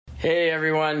Hey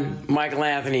everyone, Michael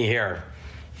Anthony here.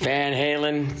 Van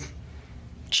Halen,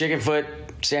 Chickenfoot,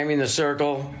 Sammy and the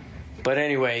Circle. But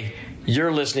anyway,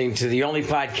 you're listening to the only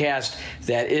podcast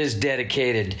that is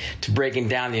dedicated to breaking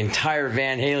down the entire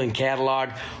Van Halen catalog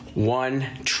one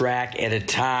track at a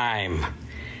time.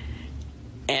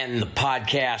 And the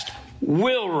podcast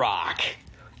will rock.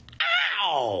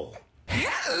 Ow!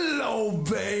 Hello,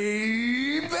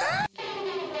 baby!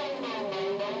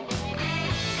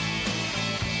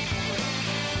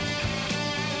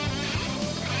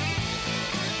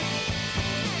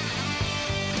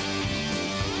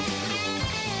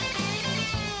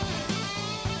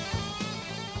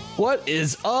 What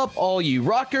is up, all you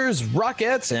rockers,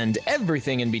 rockettes, and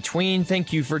everything in between?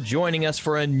 Thank you for joining us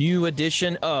for a new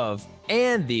edition of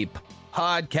And the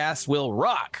Podcast Will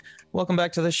Rock. Welcome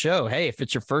back to the show. Hey, if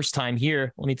it's your first time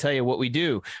here, let me tell you what we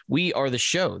do. We are the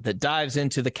show that dives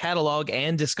into the catalog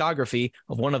and discography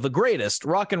of one of the greatest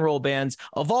rock and roll bands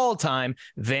of all time,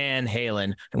 Van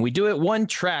Halen. And we do it one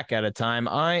track at a time.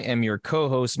 I am your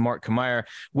co-host, Mark Kamier.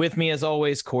 With me, as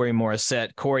always, Corey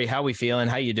Morissette. Corey, how we feeling?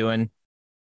 How you doing?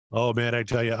 Oh, man, I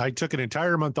tell you, I took an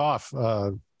entire month off,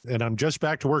 and I'm just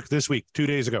back to work this week, 2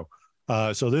 days ago.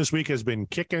 So this week has been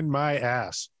kicking my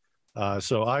ass.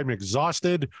 So I'm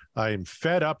exhausted. I'm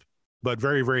fed up, but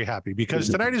very, very happy because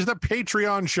tonight is the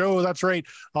Patreon show. That's right.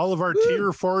 All of our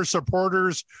Tier 4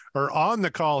 supporters are on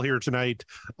the call here tonight.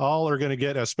 All are going to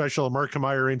get a special Mark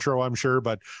Kamier intro, I'm sure.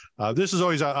 But this is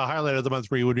always a highlight of the month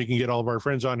for you when we can get all of our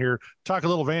friends on here, talk a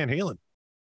little Van Halen.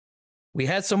 We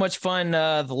had so much fun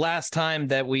the last time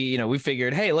that we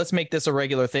figured, hey, let's make this a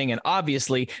regular thing. And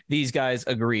obviously these guys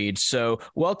agreed. So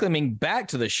welcoming back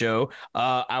to the show,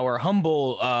 our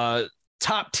humble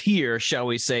top tier, shall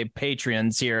we say,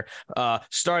 patrons here,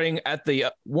 starting at the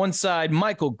one side,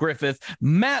 Michael Griffith,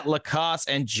 Matt Lacoste,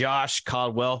 and Josh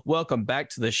Caldwell. Welcome back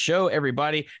to the show,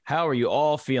 everybody. How are you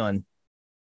all feeling?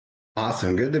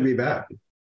 Awesome. Good to be back.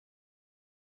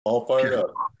 All fired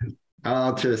up.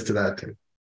 I'll cheers to that too.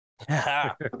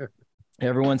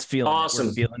 Everyone's feeling awesome. It.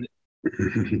 We're feeling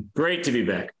it. Great to be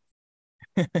back.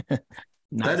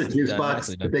 That a juice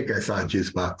box? I think I saw a juice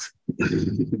box.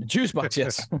 Juice box,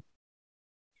 yes.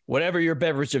 Whatever your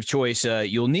beverage of choice,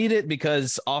 you'll need it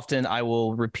because often I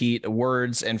will repeat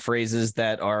words and phrases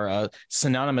that are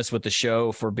synonymous with the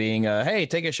show for being, hey,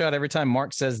 take a shot every time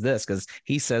Mark says this because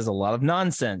he says a lot of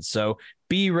nonsense. So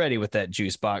be ready with that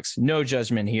juice box. No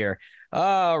judgment here.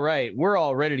 All right, we're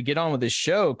all ready to get on with this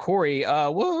show. Corey,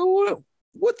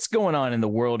 what's going on in the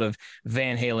world of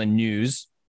Van Halen news?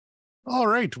 All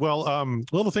right. Well, a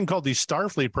little thing called the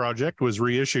Starfleet Project was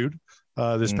reissued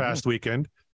this past weekend.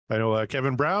 I know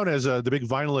Kevin Brown has the big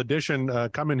vinyl edition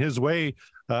coming his way.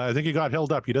 I think he got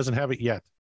held up. He doesn't have it yet.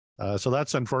 So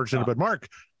that's unfortunate. But Mark,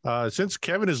 since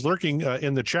Kevin is lurking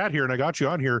in the chat here, and I got you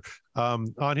on here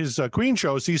on his Queen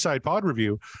show, Seaside Pod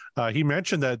Review, he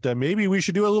mentioned that maybe we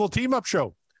should do a little team up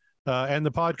show and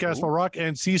the podcast will rock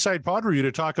and Seaside Pod Review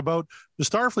to talk about the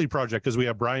Starfleet Project because we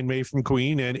have Brian May from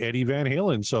Queen and Eddie Van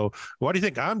Halen. So what do you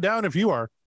think? I'm down if you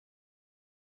are.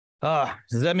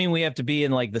 Does that mean we have to be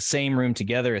in like the same room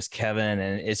together as Kevin?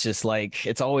 And it's just like,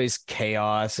 it's always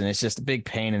chaos and it's just a big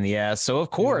pain in the ass. So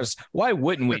of course, why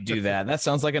wouldn't we do that? That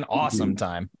sounds like an awesome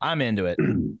time. I'm into it.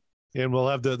 And we'll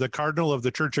have the Cardinal of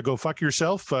the Church of Go Fuck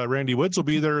Yourself. Randy Woods will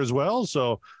be there as well.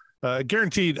 So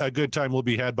guaranteed a good time will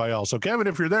be had by all. So Kevin,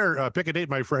 if you're there, pick a date,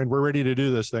 my friend. We're ready to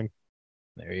do this thing.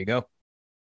 There you go.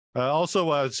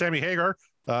 Also, Sammy Hagar.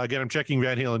 Again, I'm checking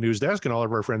Van Halen News Desk and all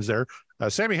of our friends there.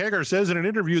 Sammy Hagar says in an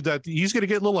interview that he's going to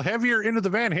get a little heavier into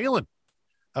the Van Halen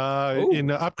in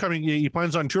the upcoming. He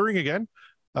plans on touring again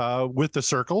with the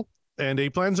Circle, and he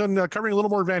plans on covering a little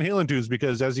more Van Halen tunes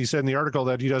because, as he said in the article,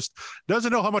 that he just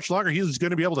doesn't know how much longer he's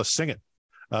going to be able to sing it.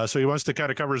 So he wants to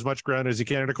kind of cover as much ground as he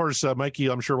can. And of course, Mikey,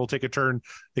 I'm sure will take a turn.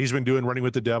 He's been doing Running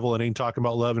with the Devil and Ain't Talking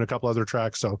About Love and a couple other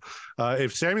tracks. So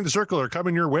if Sammy and the Circle are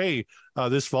coming your way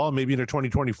this fall, maybe into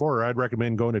 2024, I'd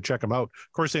recommend going to check them out.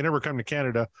 Of course, they never come to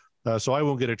Canada, so I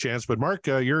won't get a chance. But Mark,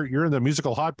 you're in the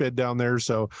musical hotbed down there,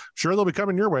 so sure they'll be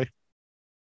coming your way.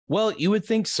 Well, you would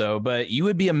think so, but you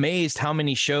would be amazed how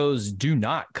many shows do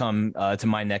not come to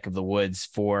my neck of the woods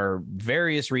for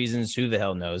various reasons. Who the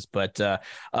hell knows? But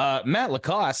Matt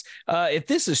Lacoste, if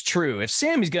this is true, if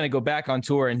Sammy's going to go back on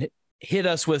tour and hit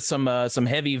us with some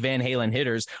heavy Van Halen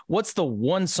hitters, what's the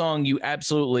one song you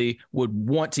absolutely would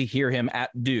want to hear him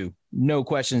do? No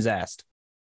questions asked.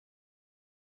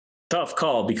 Tough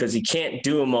call because he can't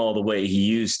do them all the way he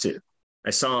used to.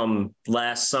 I saw him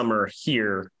last summer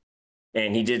here.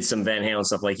 And he did some Van Halen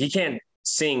stuff. Like he can't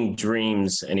sing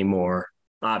Dreams anymore,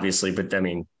 obviously, but I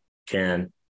mean,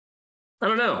 can. I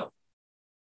don't know.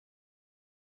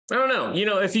 I don't know. You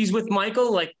know, if he's with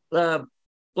Michael, like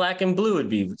Black and Blue would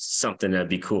be something that'd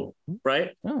be cool,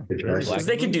 right? Oh,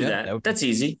 they could do that. That's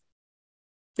easy.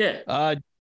 Yeah.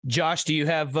 Josh, do you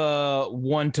have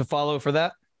one to follow for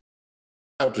that?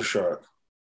 Aftershock.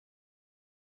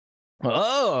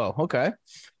 Oh, okay.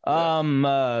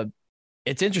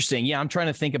 It's interesting. Yeah, I'm trying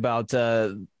to think about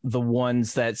the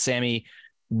ones that Sammy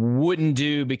wouldn't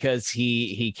do because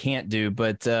he can't do,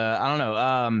 but I don't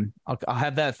know. I'll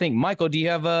have that thing. Michael, do you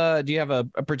have a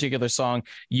particular song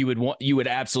you would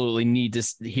absolutely need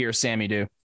to hear Sammy do?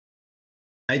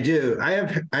 I do.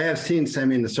 I have seen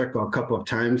Sammy in the Circle a couple of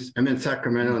times. I'm in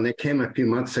Sacramento, and they came a few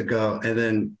months ago, and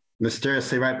then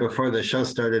mysteriously right before the show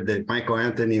started, that Michael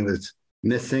Anthony was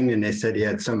missing, and they said he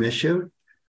had some issue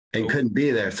and couldn't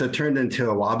be there. So it turned into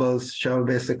a Wabos show,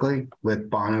 basically, with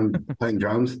Bonham playing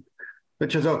drums,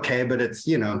 which is okay, but it's,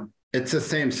 it's the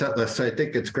same set list. So I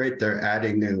think it's great they're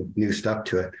adding new stuff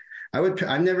to it.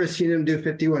 I've never seen him do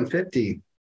 5150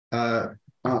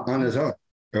 on his own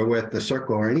or with the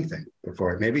Circle or anything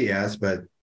before. Maybe he has, but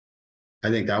I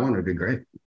think that one would be great.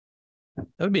 That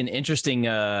would be an interesting,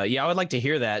 I would like to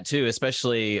hear that too,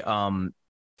 especially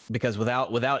because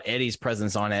without Eddie's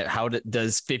presence on it, how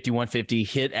does 5150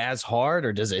 hit as hard,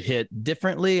 or does it hit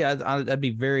differently? I'd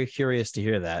be very curious to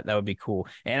hear that. That would be cool.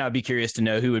 And I'd be curious to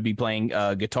know who would be playing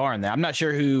guitar in that. I'm not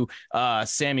sure who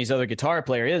Sammy's other guitar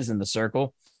player is in the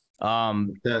Circle, but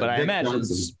I imagine.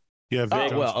 Yeah.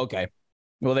 Well, okay.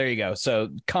 Well, there you go. So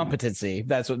competency,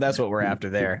 that's what we're after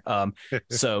there.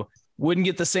 So wouldn't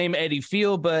get the same Eddie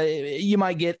feel, but you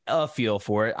might get a feel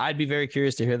for it. I'd be very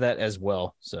curious to hear that as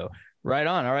well. So right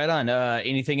on. All right on.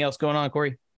 Anything else going on,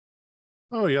 Corey?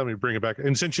 Oh yeah, let me bring it back.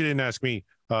 And since you didn't ask me,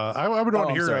 I would want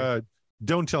to hear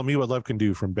 "Don't Tell Me What Love Can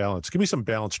Do" from Balance. Give me some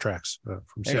Balance tracks from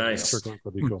nice. Circle.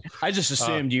 That'd be cool. I just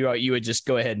assumed you would just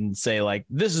go ahead and say, like,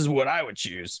 this is what I would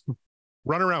choose.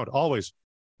 Run Around, always.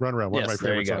 Run Around, one of my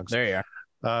favorite songs. There you are.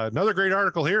 Another great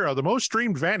article here. The most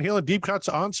streamed Van Halen deep cuts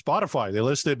on Spotify. They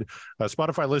listed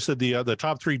Spotify listed the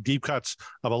top 3 deep cuts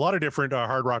of a lot of different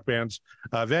hard rock bands.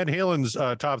 Van Halen's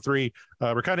top 3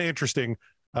 were kind of interesting.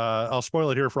 I'll spoil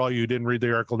it here for all you who didn't read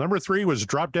the article. Number 3 was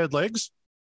Drop Dead Legs.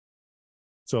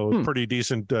 So pretty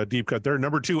decent deep cut there.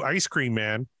 Number 2, Ice Cream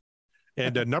Man.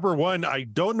 And number 1, I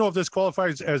don't know if this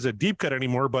qualifies as a deep cut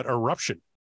anymore, but Eruption.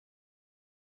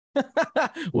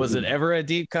 Was it ever a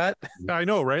deep cut? I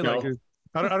know, right? No. Like,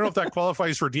 I don't know if that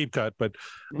qualifies for deep cut, but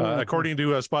according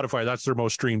to Spotify, that's their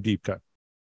most streamed deep cut.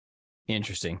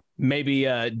 Interesting. Maybe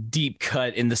a deep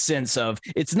cut in the sense of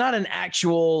it's not an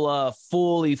actual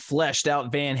fully fleshed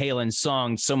out Van Halen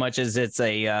song so much as it's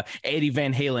a Eddie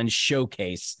Van Halen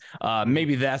showcase.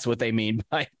 Maybe that's what they mean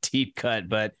by deep cut,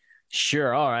 but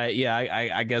sure. All right. Yeah,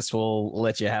 I guess we'll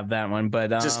let you have that one.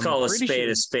 But just call a spade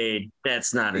a spade.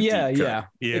 That's not a deep cut. Yeah.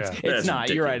 It's not. Ridiculous.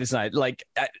 You're right. It's not. Like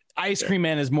Ice Cream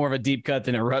Man is more of a deep cut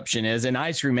than Eruption is, and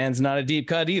Ice Cream Man's not a deep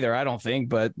cut either, I don't think.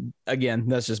 But again,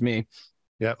 that's just me.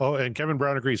 Yeah. Oh, and Kevin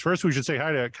Brown agrees. First, we should say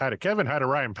hi to Kevin, hi to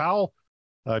Ryan Powell.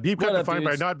 Deep cut defined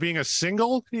by not being a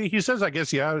single. He says, I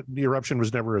guess, the Eruption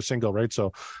was never a single, right?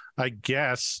 So I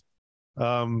guess.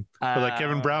 But like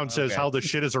Kevin Brown says, how the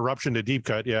shit is Eruption to deep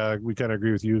cut. Yeah, we kind of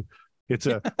agree with you. It's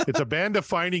a band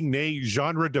defining, nay,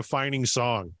 genre defining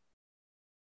song.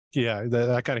 Yeah,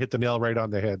 that kind of hit the nail right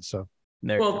on the head. So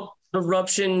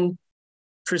Eruption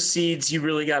precedes You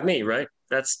Really Got Me, right?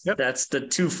 That's the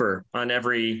twofer on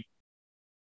every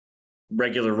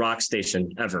regular rock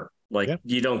station ever.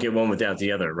 You don't get one without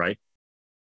the other, right?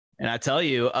 And I tell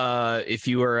you, if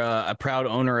you were a proud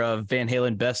owner of Van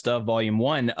Halen Best of Volume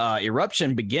 1,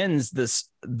 Eruption begins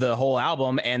the whole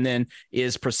album and then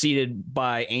is preceded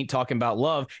by Ain't Talking About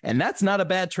Love. And that's not a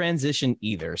bad transition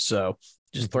either. So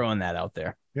just throwing that out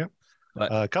there. Yeah.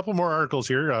 A couple more articles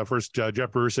here. First,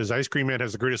 Jeff Brewer says Ice Cream Man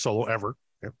has the greatest solo ever.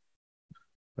 Yep.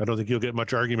 I don't think you'll get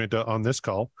much argument on this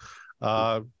call.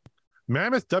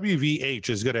 Mammoth WVH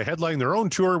is going to headline their own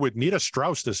tour with Nita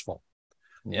Strauss this fall.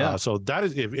 Yeah. So that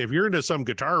is, if you're into some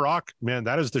guitar rock, man,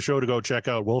 that is the show to go check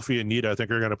out. Wolfie and Nita, I think,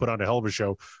 are going to put on a hell of a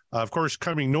show. Of course,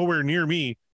 coming nowhere near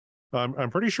me. I'm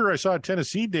pretty sure I saw a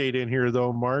Tennessee date in here,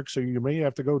 though, Mark. So you may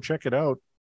have to go check it out.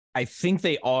 I think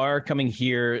they are coming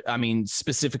here. I mean,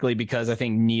 specifically because I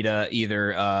think Nita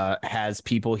either has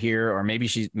people here, or maybe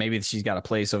she's got a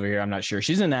place over here. I'm not sure.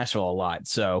 She's in Nashville a lot.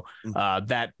 So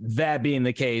that being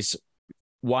the case,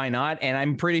 why not? And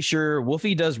I'm pretty sure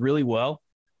Wolfie does really well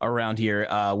around here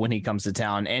when he comes to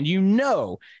town. And you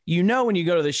know when you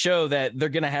go to the show that they're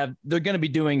gonna be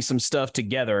doing some stuff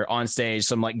together on stage,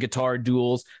 some like guitar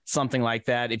duels, something like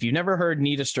that. If you've never heard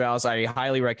Nita Strauss, I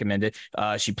highly recommend it.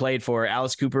 She played for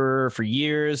Alice Cooper for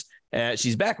years,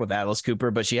 She's back with Alice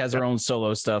Cooper, but she has her own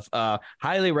solo stuff.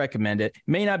 Highly recommend it.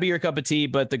 May not be your cup of tea,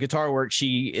 but the guitar work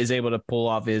she is able to pull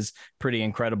off is pretty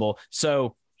incredible.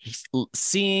 So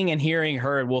seeing and hearing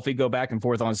her and Wolfie go back and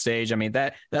forth on stage, I mean,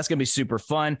 that's going to be super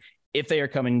fun. If they are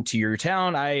coming to your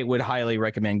town, I would highly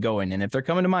recommend going. And if they're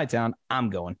coming to my town, I'm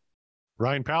going.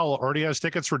 Ryan Powell already has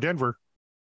tickets for Denver.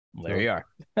 There you are.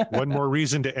 One more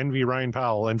reason to envy Ryan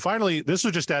Powell. And finally, this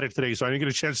was just added today, so I didn't get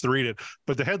a chance to read it.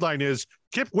 But the headline is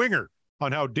Kip Winger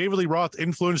on how David Lee Roth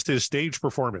influenced his stage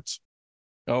performance.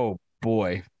 Oh,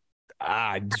 boy.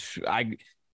 I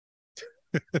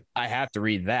have to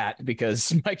read that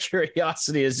because my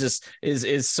curiosity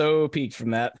is so piqued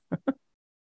from that.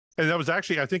 And that was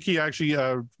actually, I think he actually,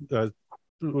 the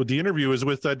interview is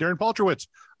with Darren Paltrowitz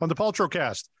on the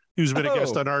Paltrowcast, who's been a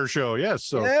guest on our show. Yes.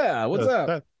 So yeah, what's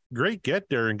up? Great get,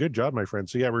 Darren. Good job, my friend.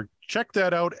 So yeah, check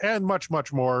that out and much,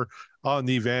 much more on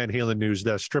the Van Halen News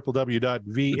Desk, www.vhnd.com.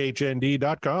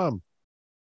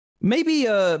 Maybe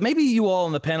you all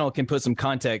on the panel can put some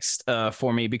context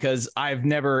for me because I've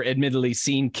never admittedly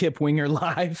seen Kip Winger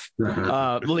live,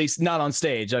 at least not on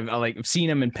stage. I've seen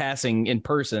him in passing in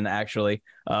person actually,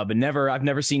 but I've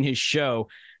never seen his show.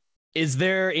 Is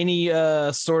there any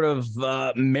sort of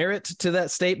merit to that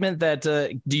statement that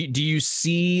do you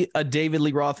see a David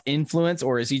Lee Roth influence,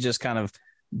 or is he just kind of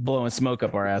blowing smoke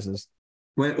up our asses?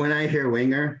 When I hear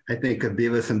Winger, I think of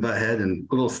Beavis and Butthead and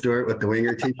Little Stuart with the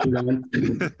Winger t-shirt on.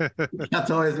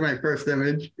 That's always my first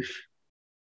image.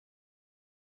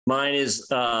 Mine is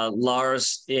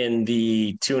Lars in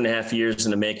the 2.5 years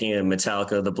in the making of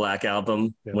Metallica, the Black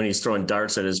Album, when he's throwing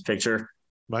darts at his picture.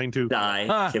 Mine too.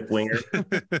 Kip Winger.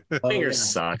 Winger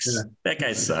sucks. Yeah. That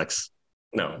guy sucks.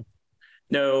 No.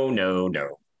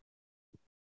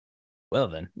 Well,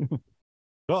 then.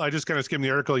 Well, I just kind of skimmed the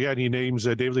article. Yeah, and he names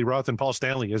David Lee Roth and Paul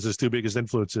Stanley as his two biggest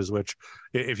influences, which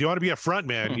if you want to be a front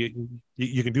man,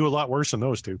 you can do a lot worse than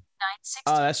those two.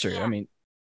 Oh, that's true. I mean,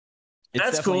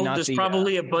 that's cool. There's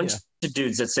probably a bunch of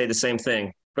dudes that say the same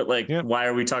thing, but why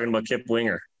are we talking about Kip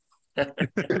Winger?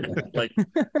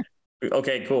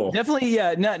 Okay, cool. Definitely,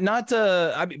 yeah. Not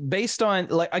I mean, based on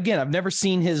again, I've never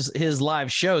seen his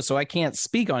live show, so I can't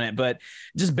speak on it. But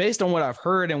just based on what I've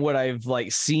heard and what I've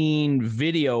seen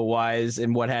video wise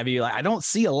and what have you, I don't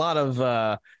see a lot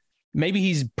of. Maybe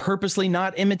he's purposely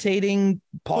not imitating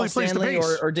Paul Stanley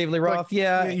or David Lee Roth.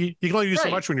 You can only do so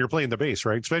much when you're playing the bass,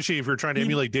 right? Especially if you're trying to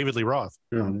emulate David Lee Roth.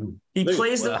 He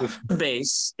plays the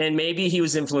bass, and maybe he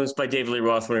was influenced by David Lee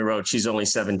Roth when he wrote "She's Only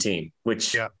 17,"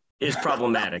 which is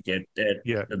problematic at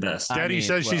the best. Daddy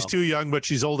says she's too young, but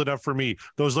she's old enough for me.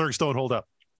 Those lyrics don't hold up.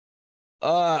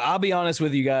 I'll be honest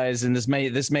with you guys, and this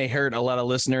may hurt a lot of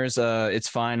listeners. It's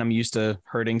fine. I'm used to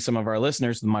hurting some of our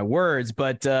listeners with my words,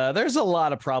 but there's a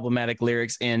lot of problematic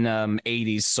lyrics in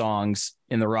 80s songs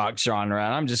in the rock genre,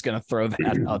 and I'm just going to throw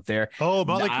that out there. Oh,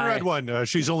 Motley Crue had one.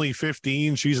 She's only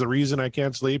 15. She's the reason I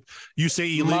can't sleep. You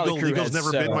say illegal. Legal's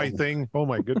never been my thing. Oh,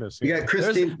 my goodness. You got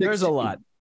Christine. There's a lot.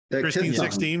 Christine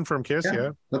 16 from Kiss,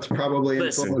 That's probably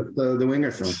the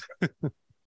Winger song.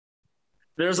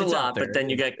 There's a lot, but then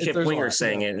you got Kip Winger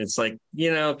saying it, and it's like,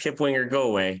 Kip Winger, go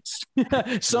away.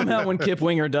 Somehow when Kip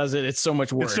Winger does it, it's so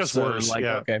much worse. It's just worse.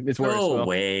 Okay, it's worse. Go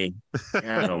away.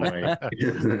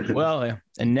 Well,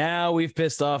 and now we've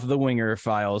pissed off the Winger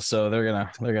files, so they're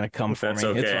gonna come for me.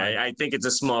 Okay. I think it's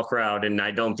a small crowd, and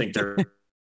I don't think they're.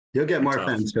 You'll get more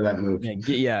fans for that move.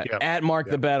 At Mark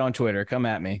the Bet on Twitter. Come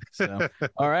at me. So,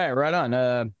 all right, right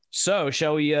on. So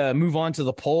shall we move on to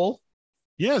the poll?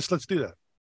 Yes, let's do that.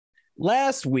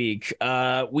 Last week,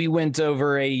 we went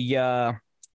over I'll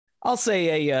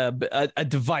say a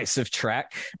divisive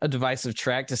track,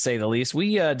 to say the least.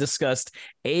 We discussed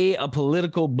a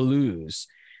political blues.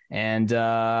 And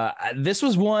this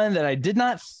was one that I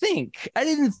didn't think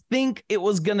it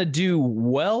was going to do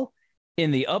well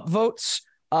in the upvotes.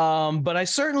 But I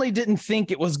certainly didn't think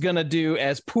it was going to do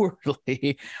as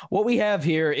poorly. What we have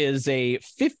here is a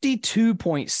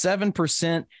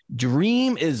 52.7%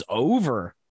 Dream is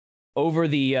over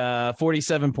the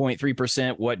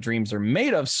 47.3% What Dreams Are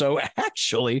Made Of. So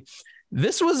actually,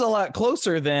 this was a lot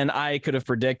closer than I could have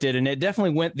predicted, and it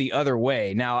definitely went the other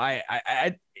way. Now,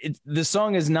 the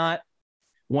song is not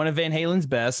one of Van Halen's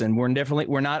best, and we're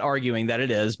not arguing that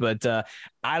it is, but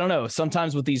I don't know.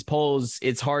 Sometimes with these polls,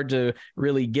 it's hard to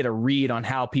really get a read on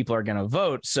how people are going to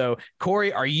vote. So,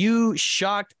 Corey, are you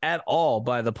shocked at all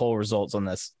by the poll results on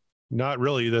this? Not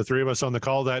really. The three of us on the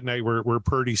call that night were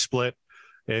pretty split,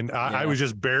 and I was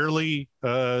just barely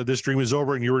this dream is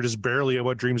over, and you were just barely at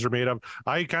What Dreams Are Made Of.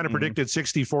 I kind of predicted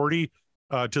 60-40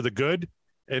 to the good,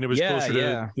 and it was closer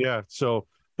to So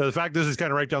the fact this is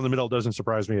kind of right down the middle doesn't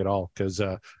surprise me at all, because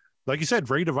like you said,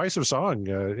 very divisive song,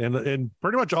 and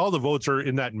pretty much all the votes are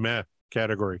in that meh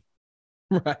category.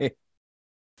 Right.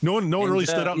 No one really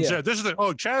stood up and yeah. said, "This is the."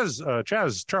 Oh,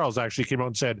 Chaz Charles actually came out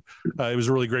and said it was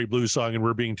a really great blues song, and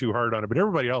we're being too hard on it. But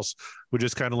everybody else was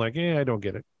just kind of like, I don't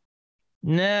get it.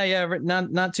 Nah, yeah,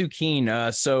 not too keen.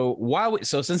 So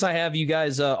since I have you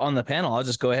guys on the panel, I'll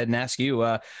just go ahead and ask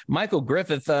you, Michael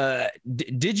Griffith.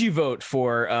 Did you vote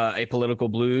for A Political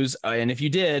Blues? And if you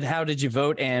did, how did you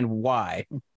vote and why?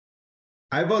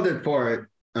 I voted for it.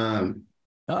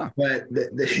 But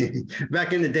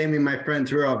back in the day, me and my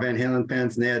friends were all Van Halen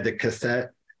fans, and they had the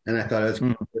cassette, and I thought it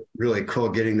was really cool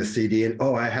getting the CD. And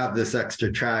I have this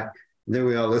extra track. And then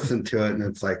we all listened to it, and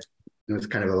it's like it was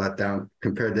kind of a letdown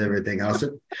compared to everything else.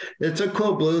 It's a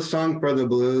cool blues song for the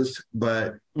blues,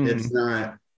 but it's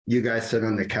not. You guys sit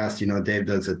on the cast, Dave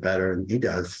does it better, and he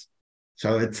does.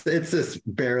 So it's just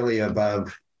barely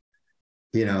above,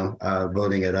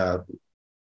 voting it up.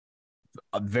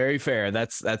 Very fair.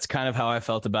 That's kind of how I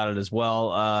felt about it as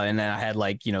well. And then I had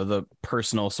the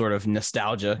personal sort of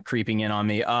nostalgia creeping in on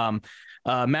me.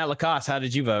 Matt Lacoste, how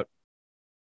did you vote?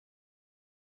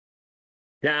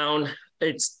 Down.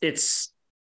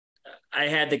 I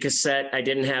had the cassette. I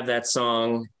didn't have that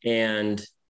song. And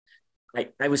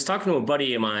I was talking to a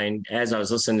buddy of mine as I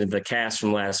was listening to the cast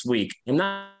from last week. I'm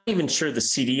not even sure the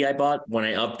CD I bought when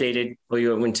I updated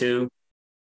OU812,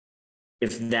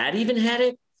 if that even had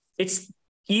it. It's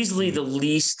easily the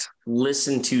least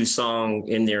listened to song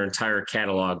in their entire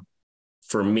catalog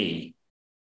for me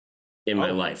in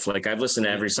my life. Like I've listened to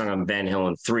every song on Van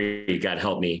Halen 3, God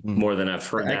help me, more than I've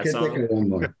heard that song. Think of one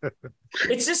more.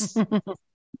 It's just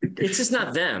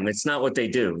not them. It's not what they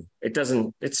do.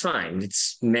 It's fine.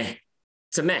 It's meh.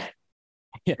 It's a meh,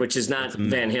 which is not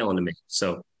Van Halen to me.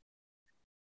 So.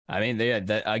 I mean,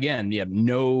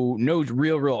 no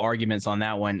real arguments on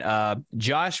that one.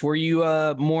 Josh, were you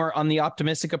more on the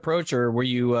optimistic approach, or were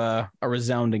you a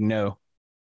resounding no?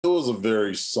 It was a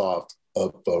very soft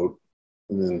upvote.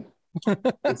 I mean,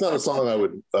 it's not a song I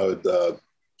would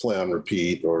play on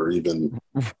repeat, or even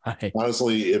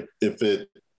honestly, if it,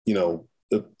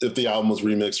 if the album was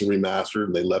remixed and remastered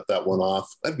and they left that one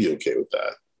off, I'd be okay with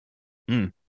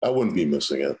that. I wouldn't be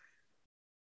missing it.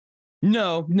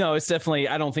 No, it's definitely,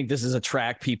 I don't think this is a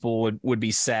track people would be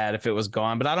sad if it was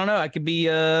gone, but I don't know. I could be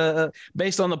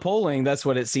based on the polling. That's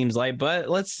what it seems like, but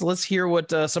let's hear what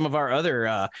some of our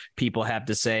other people have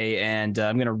to say. And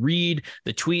I'm going to read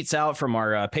the tweets out from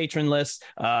our patron list.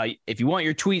 If you want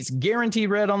your tweets guaranteed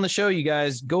read on the show, you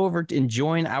guys go over and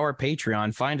join our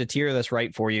Patreon, find a tier that's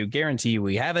right for you. Guarantee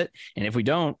we have it. And if we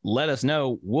don't, let us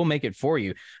know. We'll make it for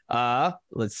you.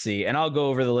 Let's see. And I'll go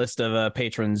over the list of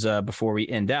patrons before we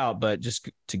end out, but just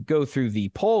to go through the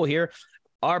poll here,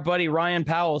 our buddy Ryan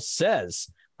Powell says,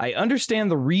 I understand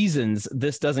the reasons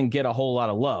this doesn't get a whole lot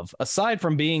of love. Aside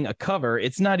from being a cover,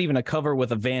 it's not even a cover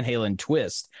with a Van Halen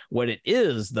twist. What it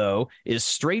is, though, is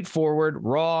straightforward,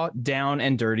 raw, down,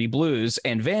 and dirty blues,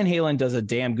 and Van Halen does a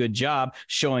damn good job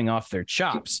showing off their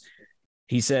chops.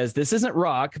 He says, this isn't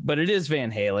rock, but it is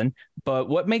Van Halen. But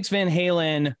what makes Van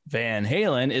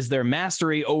Halen is their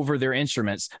mastery over their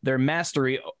instruments, their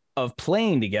mastery of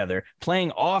playing together,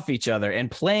 playing off each other, and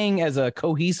playing as a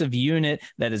cohesive unit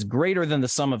that is greater than the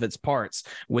sum of its parts.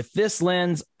 With this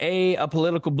lens, a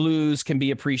political blues can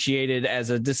be appreciated as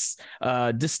a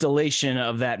distillation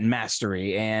of that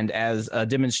mastery, and as a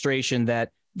demonstration that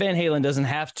Van Halen doesn't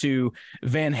have to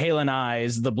Van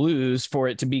Halenize the blues for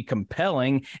it to be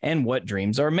compelling and what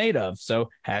dreams are made of. So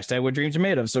hashtag what dreams are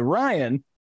made of. So Ryan,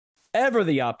 ever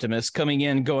the optimist, coming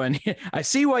in going, I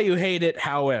see why you hate it.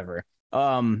 However,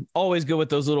 always go with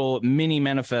those little mini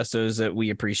manifestos that we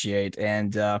appreciate.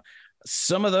 And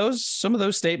some of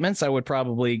those statements I would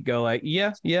probably go like,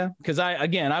 yeah. Cause I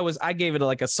gave it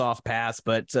like a soft pass,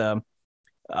 but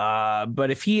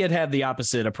if he had the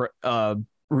opposite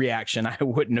reaction, I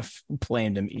wouldn't have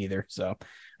blamed him either. So,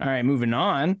 all right, moving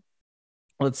on.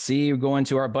 Let's see. We're going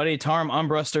to our buddy Tarm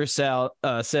Umbruster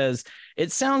says,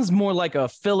 it sounds more like a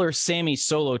filler Sammy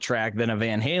solo track than a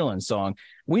Van Halen song.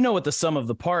 We know what the sum of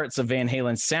the parts of Van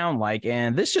Halen sound like,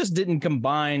 and this just didn't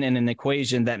combine in an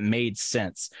equation that made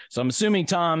sense. So I'm assuming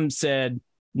Tom said,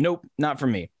 nope, not for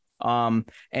me. And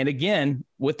again,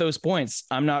 with those points,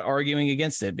 I'm not arguing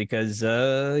against it because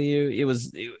it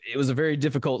was a very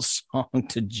difficult song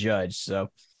to judge. So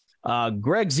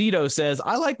Greg Zito says,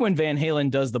 I like when Van Halen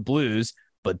does the blues,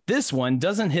 but this one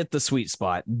doesn't hit the sweet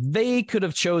spot. They could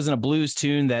have chosen a blues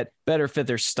tune that better fit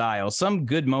their style. Some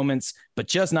good moments, but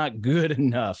just not good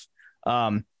enough.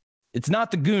 It's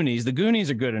not the Goonies. The Goonies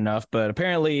are good enough, but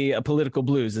apparently a political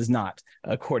blues is not,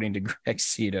 according to Greg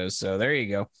Zito. So there you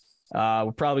go.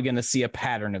 We're probably going to see a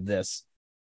pattern of this.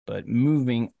 But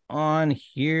moving on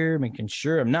here, making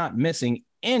sure I'm not missing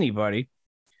anybody.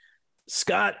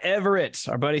 Scott Everett,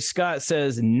 our buddy Scott,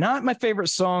 says, not my favorite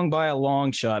song by a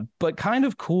long shot, but kind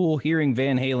of cool hearing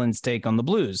Van Halen's take on the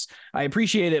blues. I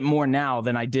appreciate it more now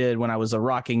than I did when I was a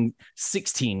rocking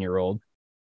 16-year-old.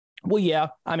 Well, yeah,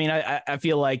 I mean, I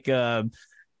feel like the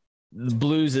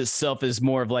blues itself is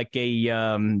more of like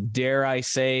a, dare I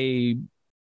say,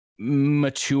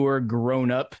 mature,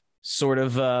 grown-up sort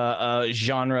of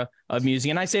genre of music.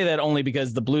 And I say that only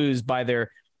because the blues, by the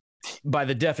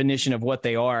definition of what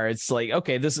they are, it's like,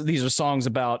 okay, these are songs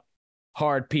about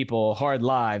hard people, hard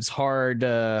lives,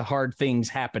 hard things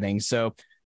happening. So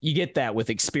you get that with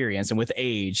experience and with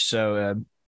age. So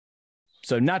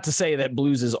not to say that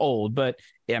blues is old, but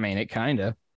I mean, it kind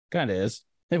of is.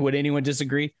 Would anyone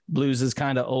disagree? Blues is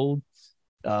kind of old.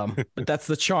 But that's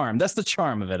the charm. That's the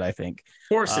charm of it, I think. Of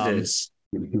course it is.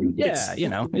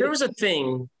 Yeah, there was a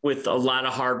thing with a lot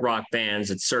of hard rock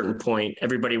bands at a certain point.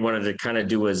 Everybody wanted to kind of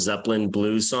do a Zeppelin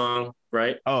blues song,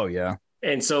 right? Oh, yeah.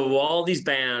 And so all these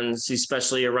bands,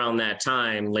 especially around that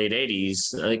time, late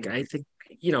 80s, like I think,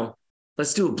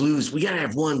 let's do a blues. We got to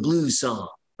have one blues song,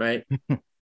 right?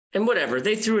 And whatever.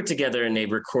 They threw it together and they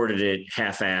recorded it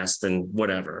half-assed and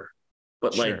whatever.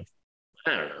 But sure. I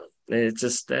don't know. It's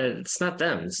just, it's not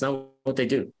them. It's not what they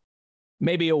do.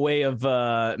 Maybe a way of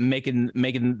making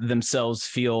themselves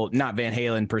feel, not Van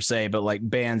Halen per se, but like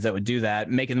bands that would do that,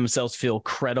 making themselves feel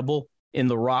credible in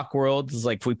the rock world. It's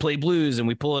like, if we play blues and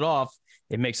we pull it off,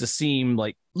 it makes us seem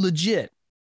like legit.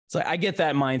 So I get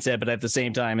that mindset, but at the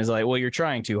same time, it's like, well, you're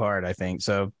trying too hard, I think.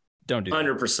 So don't do that.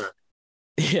 100%.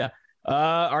 Yeah.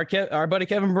 Our buddy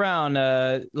Kevin Brown,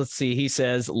 let's see. He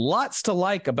says, lots to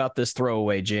like about this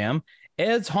throwaway jam.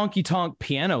 Ed's honky tonk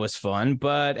piano is fun,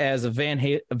 but as Van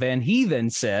Heathen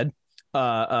said,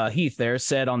 Heath there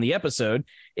said on the episode,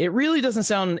 it really doesn't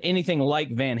sound anything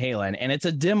like Van Halen, and it's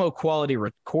a demo quality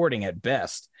recording at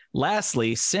best.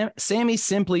 Lastly, Sammy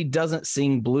simply doesn't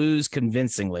sing blues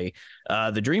convincingly.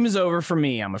 The dream is over for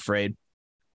me, I'm afraid.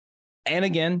 And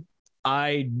again,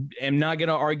 I am not going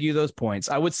to argue those points.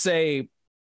 I would say,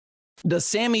 does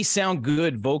Sammy sound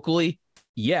good vocally?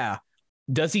 Yeah.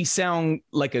 Does he sound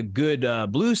like a good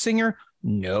blues singer?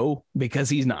 No, because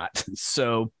he's not.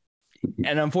 So,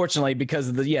 and unfortunately, because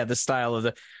of the style of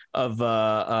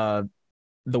the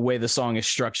way the song is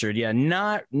structured,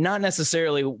 not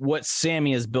necessarily what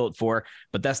Sammy is built for.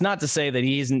 But that's not to say that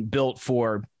he isn't built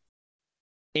for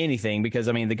anything, because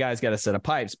I mean, the guy's got a set of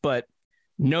pipes. But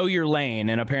know your lane,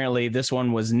 and apparently, this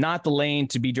one was not the lane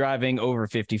to be driving over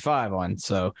 55 on.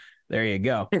 So. There you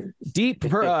go.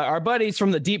 Our buddies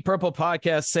from the Deep Purple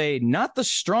podcast say, not the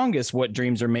strongest What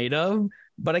Dreams Are Made Of,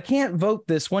 but I can't vote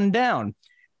this one down.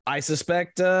 I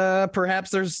suspect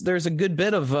perhaps there's a good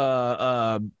bit of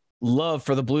love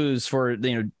for the blues for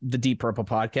the Deep Purple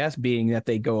podcast, being that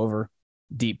they go over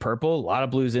Deep Purple, a lot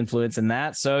of blues influence in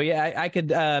that. So yeah, I could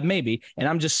maybe, and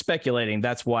I'm just speculating,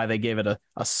 that's why they gave it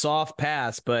a soft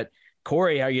pass. But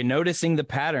Corey, are you noticing the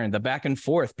pattern, the back and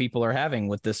forth people are having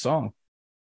with this song?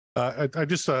 I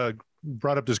just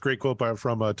brought up this great quote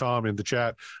from Tom in the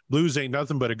chat. Blues ain't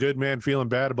nothing but a good man feeling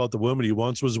bad about the woman he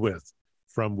once was with,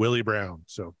 from Willie Brown.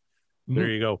 So there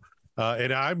you go.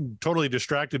 And I'm totally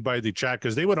distracted by the chat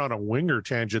because they went on a Winger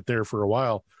tangent there for a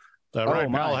while.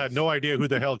 Ryan Powell had no idea who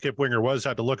the hell Kip Winger was,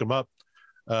 had to look him up.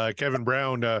 Kevin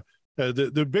Brown,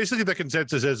 basically the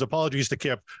consensus is apologies to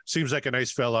Kip. Seems like a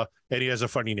nice fella, and he has a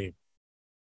funny name.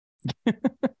 I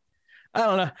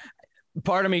don't know.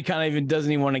 Part of me kind of even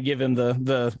doesn't even want to give him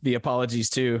the apologies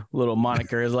too. Little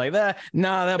moniker is like that.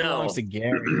 Nah, that belongs to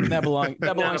Gary. That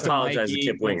belongs to Mikey. To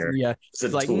Kip Winger. Yeah,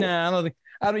 it's like nah. I don't think.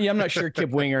 I'm not sure Kip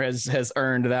Winger has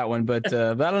earned that one, but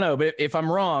I don't know. But if I'm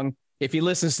wrong, if he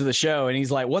listens to the show and he's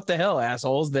like, "What the hell,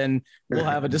 assholes?" then we'll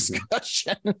have a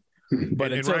discussion.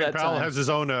 But and Ryan Powell has his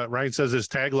own. Ryan says his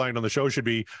tagline on the show should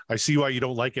be, "I see why you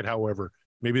don't like it." However,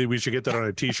 maybe we should get that on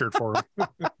a T-shirt for him.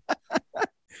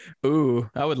 Ooh,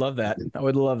 I would love that. I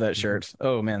would love that shirt.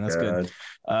 Oh man, that's good.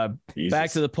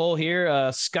 Back to the poll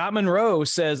here. Scott Monroe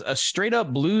says a straight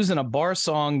up blues and a bar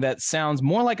song that sounds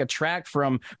more like a track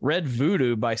from Red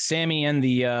Voodoo by Sammy and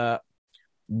the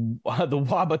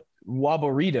Wabaritos.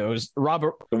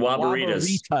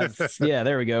 Yeah,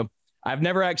 there we go. I've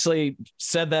never actually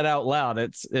said that out loud.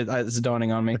 It's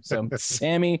dawning on me. So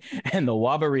Sammy and the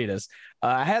Wabaritas.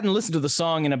 I hadn't listened to the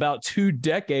song in about 2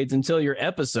 decades until your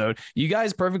episode. You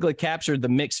guys perfectly captured the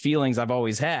mixed feelings I've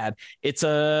always had. It's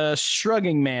a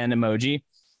shrugging man emoji.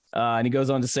 And he goes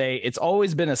on to say, it's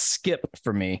always been a skip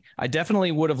for me. I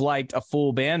definitely would have liked a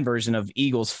full band version of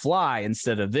Eagles Fly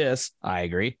instead of this. I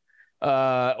agree.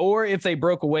 Or if they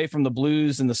broke away from the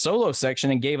blues in the solo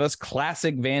section and gave us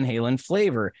classic Van Halen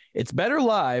flavor. It's better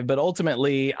live, but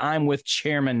ultimately I'm with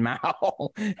Chairman Mao.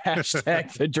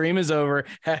 Hashtag the dream is over.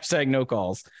 Hashtag no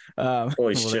calls.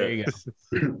 Holy shit.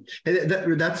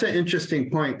 That's an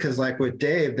interesting point, because like with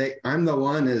Dave, I'm the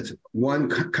one is one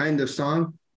kind of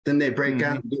song, then they break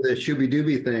out and do the shooby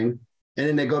dooby thing, and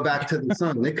then they go back to the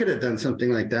song. They could have done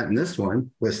something like that in this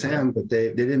one with Sam, but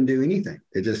they didn't do anything.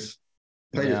 They just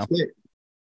played it straight.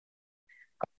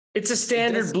 It's a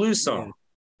standard blues song.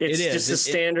 It's just a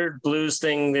standard blues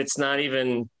thing. That's not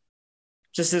even,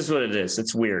 just is what it is.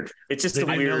 It's weird. It's just a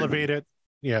weird elevate it.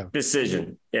 Yeah.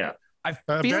 Decision. Yeah. I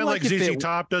feel like ZZ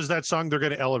Top does that song, they're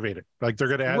going to elevate it. Like they're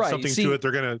going to add something to it.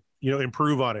 They're going to,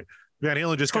 improve on it. Van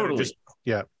Halen just kind of just,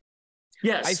 yeah.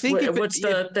 Yes. I think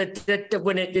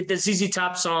the ZZ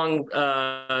Top song,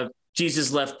 Jesus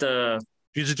just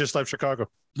left Chicago.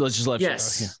 Chicago. Yeah.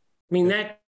 I mean,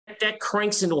 that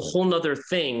cranks into a whole nother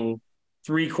thing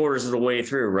 3/4 of the way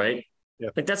through, right? Yeah.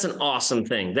 Like that's an awesome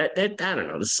thing. That I don't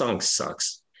know. The song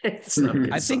sucks. It's not a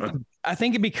good I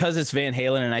think because it's Van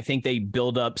Halen, and I think they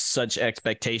build up such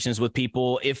expectations with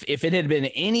people. If it had been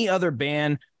any other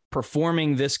band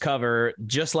performing this cover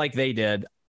just like they did,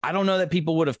 I don't know that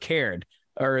people would have cared,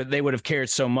 or they would have cared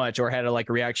so much, or had a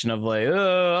reaction of like,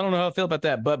 oh, I don't know how I feel about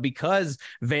that. But because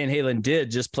Van Halen did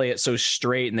just play it so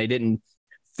straight, and they didn't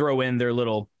throw in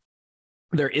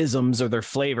their isms or their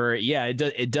flavor,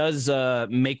 it does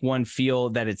make one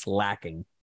feel that it's lacking.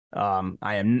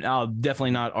 I'll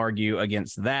definitely not argue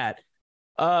against that.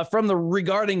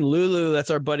 Regarding Lulu,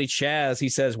 that's our buddy Chaz. He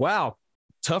says, wow,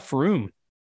 tough room.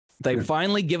 They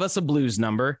finally give us a blues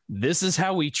number. This is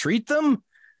how we treat them.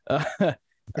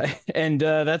 And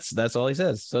that's all he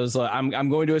says. So it's like, I'm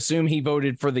going to assume he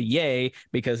voted for the yay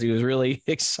because he was really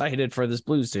excited for this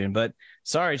blues tune. But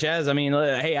sorry, Chaz. I mean,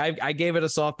 hey, I gave it a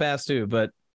soft pass too,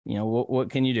 but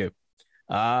what can you do?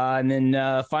 And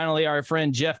then finally, our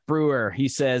friend Jeff Brewer, he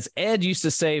says, Ed used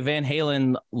to say Van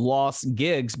Halen lost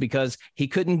gigs because he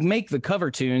couldn't make the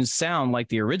cover tunes sound like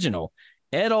the original.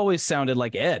 Ed always sounded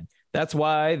like Ed. That's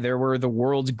why they were the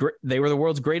world's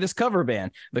greatest cover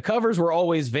band. The covers were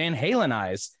always Van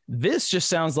Halenized. This just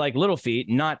sounds like Little Feat,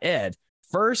 not Ed.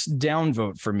 First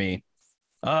downvote for me.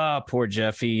 Poor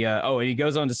Jeff. And he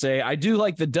goes on to say, I do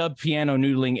like the dub piano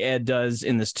noodling Ed does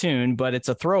in this tune, but it's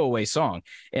a throwaway song.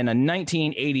 In a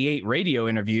 1988 radio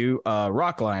interview,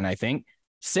 Rockline, I think,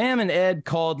 Sam and Ed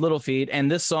called Little Feat, and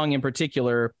this song in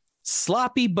particular,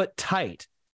 sloppy but tight.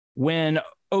 When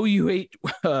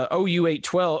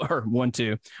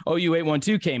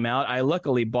OU812 came out, I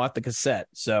luckily bought the cassette.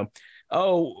 So,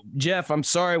 Jeff, I'm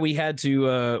sorry we had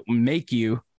to make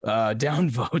you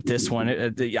downvote this one.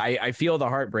 I feel the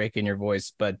heartbreak in your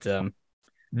voice, but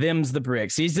them's the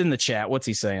bricks. He's in the chat. What's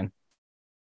he saying?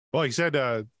 Well, he said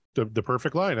the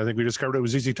perfect line. I think we just covered it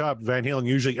with ZZ Top. Van Halen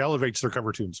usually elevates their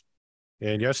cover tunes,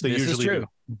 and yes, they usually do.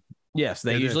 Yes,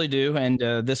 they usually do,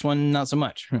 and this one not so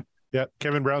much. Yeah,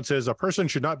 Kevin Brown says a person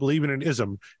should not believe in an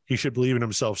ism; he should believe in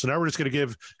himself. So now we're just going to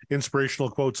give inspirational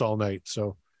quotes all night.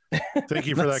 So thank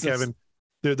you for that, Kevin.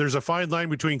 There's a fine line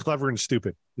between clever and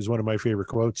stupid is one of my favorite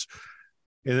quotes.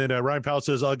 And then Ryan Powell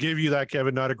says, I'll give you that,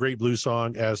 Kevin. Not a great blues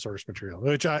song as source material,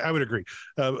 which I would agree.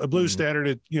 A blues standard,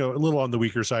 a little on the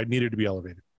weaker side, needed to be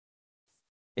elevated.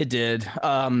 It did.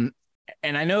 And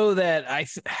I know that I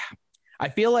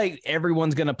feel like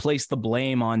everyone's going to place the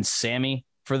blame on Sammy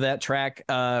for that track,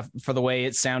 for the way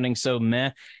it's sounding so meh.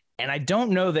 And I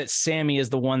don't know that Sammy is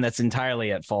the one that's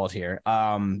entirely at fault here.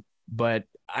 But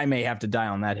I may have to die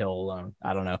on that hill alone.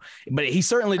 I don't know. But he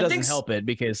certainly doesn't help it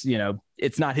because,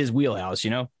 it's not his wheelhouse,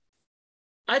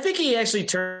 I think he actually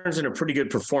turns in a pretty good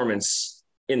performance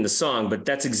in the song, but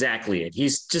that's exactly it.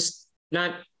 He's just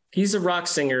he's a rock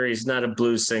singer. He's not a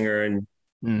blues singer. And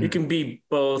you can be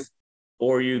both,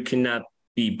 or you cannot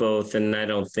be both. And I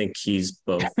don't think he's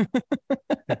both.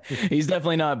 He's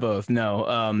definitely not both.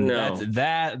 No. No.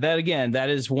 That again, that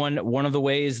is one of the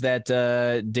ways that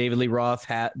David Lee Roth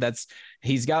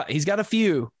he's got a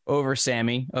few over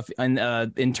Sammy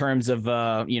in terms of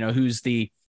who's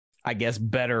the, I guess,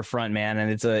 better front man.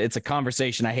 And it's a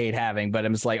conversation I hate having, but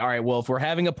I'm just like, all right, well, if we're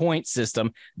having a point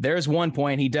system, there's one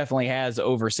point he definitely has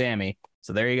over Sammy.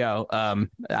 So there you go.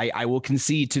 I will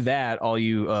concede to that, all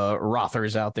you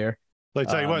Rothers out there. I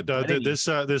tell you what,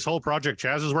 this whole project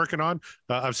Chaz is working on,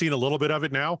 I've seen a little bit of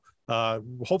it now.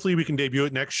 Hopefully we can debut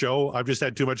it next show. I've just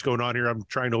had too much going on here. I'm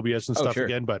trying OBS and stuff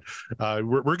again, but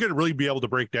we're going to really be able to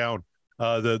break down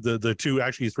the two,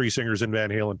 actually three singers in Van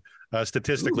Halen,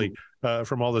 statistically,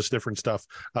 from all this different stuff.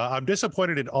 I'm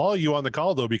disappointed in all you on the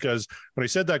call, though, because when I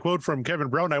said that quote from Kevin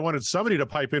Brown, I wanted somebody to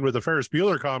pipe in with a Ferris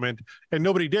Bueller comment, and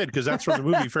nobody did, because that's from the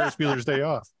movie Ferris Bueller's Day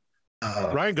Off.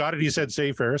 Ryan got it. He said,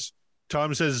 "Save Ferris."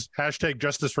 Tom says, #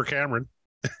 justice for Cameron.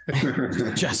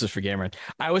 Justice for Cameron.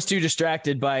 I was too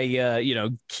distracted by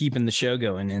keeping the show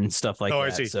going and stuff like that. Oh, I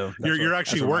see. So you're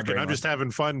actually working. I'm just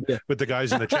having fun with the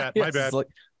guys in the chat. My bad.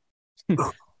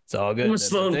 It's all good. I'm a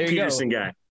Sloan Peterson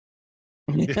guy.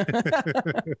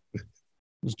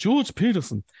 It's George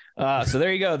Peterson. So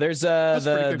there you go. There's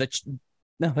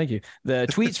no, thank you. The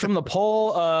tweets from the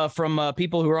poll from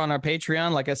people who are on our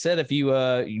Patreon. Like I said, if you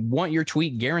want your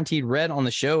tweet guaranteed read on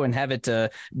the show and have it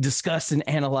discussed and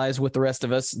analyzed with the rest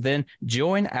of us, then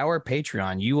join our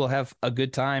Patreon. You will have a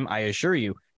good time, I assure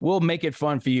you. We'll make it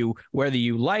fun for you, whether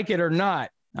you like it or not.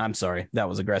 I'm sorry, that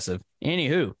was aggressive.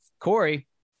 Anywho, Corey,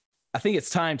 I think it's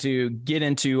time to get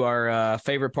into our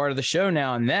favorite part of the show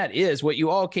now, and that is what you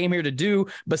all came here to do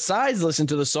besides listen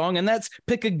to the song, and that's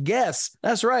pick a guess.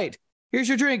 That's right. Here's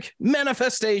your drink,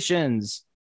 Manifestations.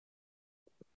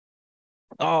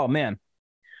 Oh, man.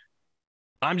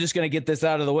 I'm just going to get this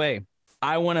out of the way.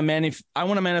 I want to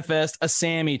manifest a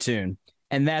Sammy tune,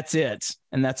 and that's it.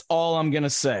 And that's all I'm going to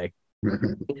say.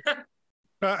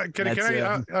 I'm going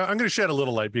to shed a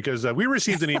little light because we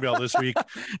received an email this week.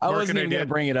 I wasn't even going to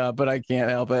bring it up, but I can't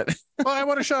help it. Well, I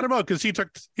want to shout him out because he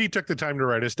took the time to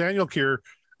write us. Daniel Keir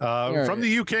from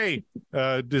the UK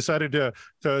decided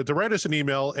to write us an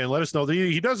email and let us know that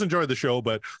he does enjoy the show,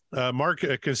 but Mark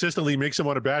consistently makes him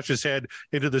want to bash his head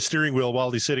into the steering wheel while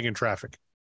he's sitting in traffic.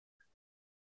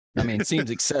 I mean, it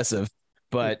seems excessive,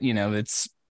 but it's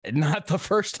not the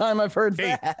first time I've heard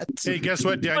that. Hey, guess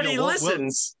what, Daniel? But he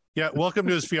listens. Yeah, welcome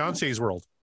to his fiance's world.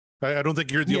 I don't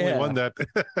think you're the only one that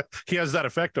he has that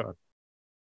effect on.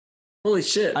 Holy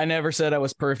shit. I never said I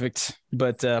was perfect,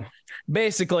 but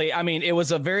basically, I mean, it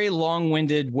was a very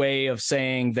long-winded way of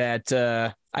saying that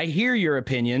I hear your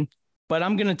opinion, but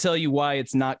I'm going to tell you why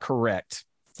it's not correct.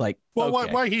 It's like, well,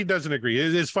 okay. why he doesn't agree.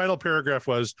 His final paragraph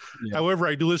was, however,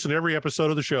 I do listen to every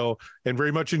episode of the show and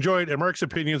very much enjoy it. And Mark's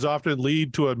opinions often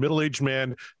lead to a middle-aged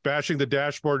man bashing the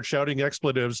dashboard, shouting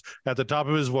expletives at the top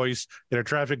of his voice in a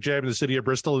traffic jam in the city of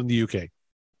Bristol in the UK.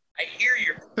 I hear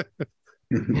you.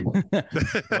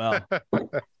 Well,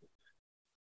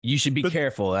 you should be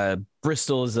careful.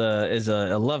 Bristol is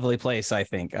a lovely place, I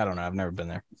think. I don't know. I've never been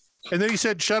there. And then he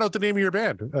said, shout out the name of your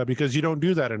band because you don't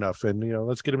do that enough. And,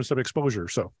 let's get him some exposure.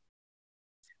 So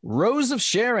Rose of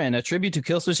Sharon, a tribute to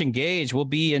Killswitch Engage, will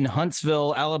be in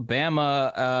Huntsville,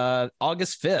 Alabama,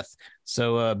 August 5th.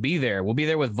 So be there. We'll be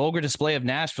there with Vulgar Display of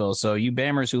Nashville. So you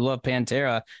Bammers who love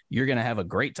Pantera, you're going to have a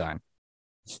great time.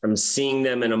 I'm seeing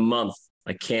them in a month.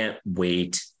 I can't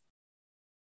wait.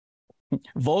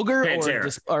 Vulgar Pantera.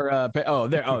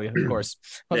 Of course.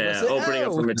 Opening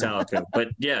up for Metallica. But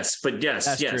yes.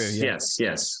 That's true, yeah.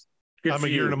 Yes. Good I'm a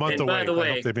year and a month away. I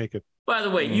hope they make it. By the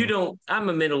way, I'm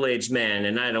a middle-aged man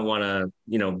and I don't want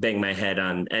to, bang my head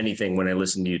on anything when I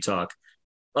listen to you talk.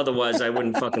 Otherwise, I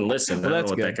wouldn't fucking listen. Well, I don't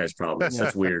know what that guy's problem is.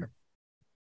 That's weird.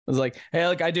 I was like, hey,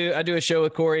 look, I do a show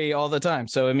with Corey all the time.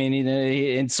 So, I mean,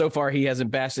 and so far he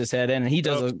hasn't bashed his head in, and he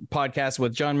does a podcast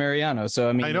with John Mariano. So,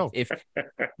 I mean, I know. if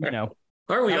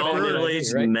Aren't we all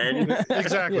middle-aged men?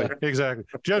 Exactly. Exactly.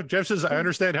 Jeff says, I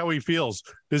understand how he feels.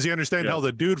 Does he understand how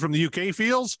the dude from the UK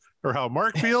feels, or how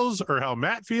Mark feels, or how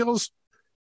Matt feels?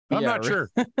 I'm not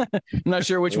sure. I'm not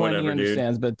sure which one he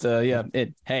understands, dude.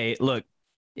 but hey, look,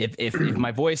 if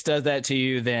my voice does that to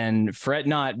you, then fret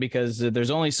not, because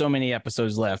there's only so many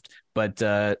episodes left, but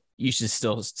you should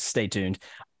still stay tuned.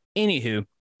 Anywho,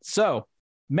 so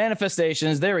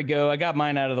Manifestations, there we go. I got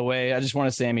mine out of the way. I just want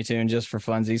a Sammy tune just for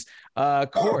funsies.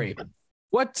 Corey,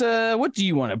 what do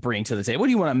you want to bring to the table? What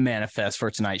do you want to manifest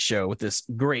for tonight's show with this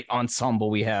great ensemble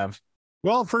we have?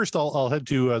 Well, first I'll head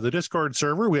to the Discord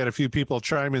server. We had a few people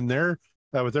chime in there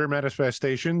with their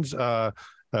manifestations.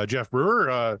 Jeff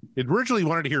Brewer originally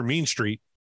wanted to hear Mean Street,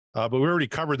 but we already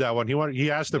covered that one.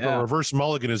 He asked if a reverse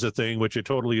mulligan is a thing, which it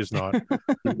totally is not.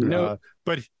 No,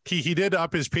 but he did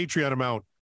up his Patreon amount.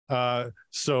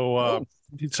 So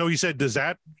he said, does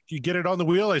that you get it on the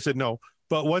wheel? I said no.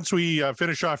 But once we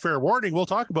finish off Fair Warning, we'll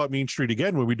talk about Mean Street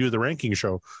again when we do the ranking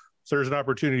show. So there's an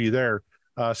opportunity there.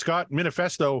 Scott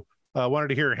Manifesto wanted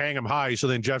to hear Hang 'em High. So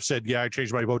then Jeff said, yeah, I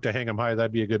changed my vote to Hang 'em High.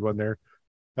 That'd be a good one there.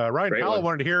 Ryan Powell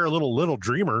wanted to hear a little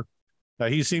Dreamer.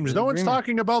 He seems no one's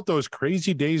talking about those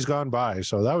crazy days gone by.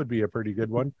 So that would be a pretty good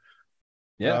one.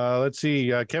 Yeah. Let's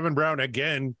see. Kevin Brown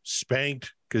again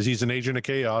spanked because he's an agent of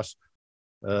chaos.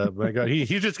 My God, he's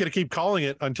just going to keep calling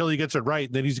it until he gets it right.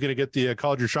 And then he's going to get the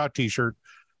Called Your Shot t-shirt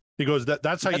He goes,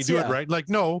 that's how you do it, right? Like,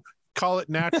 no, call it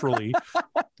naturally.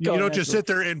 You don't just sit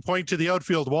there and point to the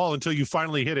outfield wall until you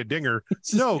finally hit a dinger.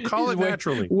 No, call it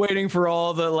naturally. Waiting for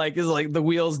all the is like the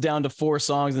wheels down to 4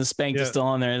 songs and Spank is still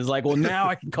on there. It's like, well, now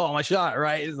I can call my shot,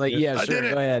 right? It's like, yeah, sure,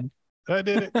 go ahead. I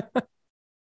did it.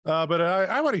 But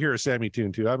I want to hear a Sammy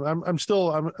tune too. I'm still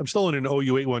in an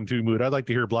OU812 mood. I'd like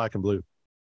to hear Black and Blue.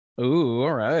 Ooh,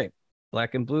 all right.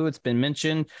 Black and Blue. It's been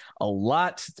mentioned a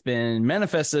lot. It's been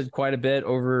manifested quite a bit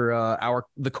over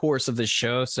the course of this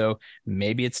show. So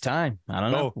maybe it's time. I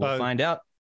don't know. We'll find out.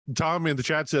 Tom in the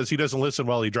chat says he doesn't listen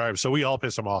while he drives, so we all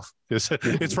piss him off.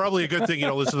 It's probably a good thing you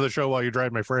don't listen to the show while you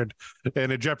drive, my friend.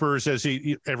 And Jepper says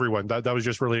everyone. That was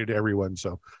just related to everyone.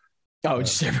 So. Oh,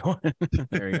 just everyone.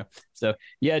 There you go. So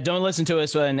yeah, don't listen to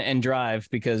us and drive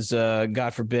because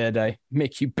God forbid I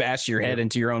make you bash your head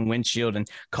into your own windshield and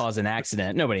cause an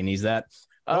accident. Nobody needs that.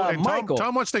 Michael,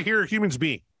 Tom wants to hear humans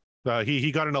being.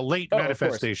 He got in a late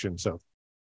manifestation. So.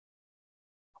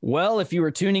 Well, if you were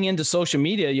tuning into social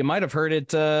media, you might have heard it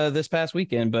this past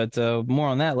weekend, but more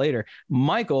on that later.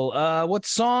 Michael, what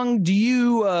song do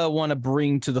you want to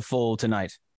bring to the fold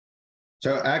tonight?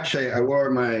 So actually, I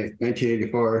wore my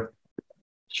 1984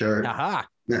 shirt. Aha.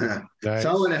 Nice. So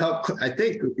I want to help. I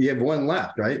think you have one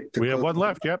left, right? We have one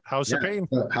left. Yep. House of Pain.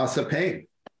 House of Pain.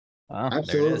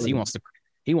 Absolutely. He wants to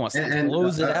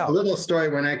close it out. A little story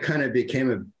when I kind of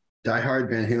became a diehard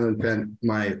Van Halen fan.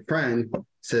 My friend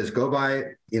says, "Go buy,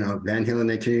 Van Halen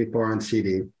 1984 on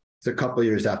CD." It's a couple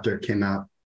years after it came out,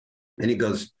 and he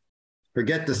goes,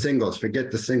 "Forget the singles.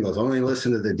 Only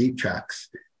listen to the deep tracks.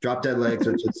 Drop Dead Legs,"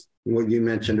 which is what you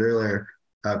mentioned earlier,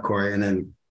 Corey, and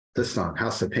then this song,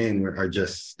 House of Pain, are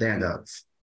just standouts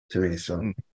to me.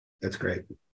 So that's great.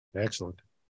 Excellent.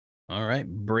 All right.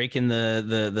 Breaking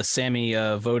the Sammy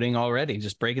voting already,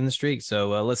 just breaking the streak.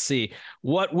 So let's see.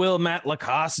 What will Matt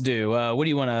Lacoste do? What do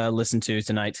you want to listen to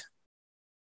tonight?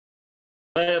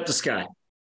 Light Up the Sky.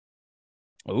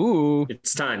 Ooh.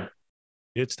 It's time.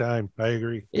 It's time. I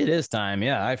agree. It is time.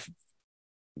 Yeah. I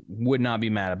would not be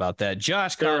mad about that.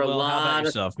 Josh There Caldwell, are a lot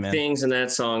yourself, of things in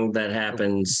that song that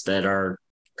happens that are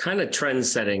kind of trend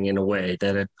setting in a way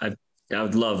that I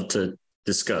would love to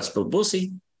discuss, but we'll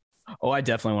see. Oh, I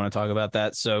definitely want to talk about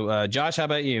that. So, Josh, how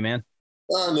about you, man?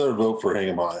 Another vote for Hang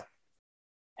 'em High.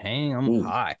 Hang 'em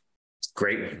high.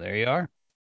 Great. There you are.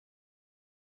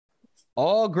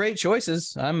 All great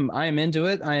choices. I am into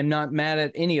it. I am not mad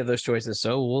at any of those choices.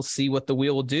 So we'll see what the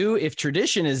wheel will do. If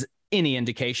tradition is any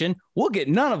indication, we'll get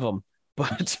none of them.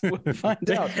 But we'll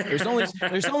find out.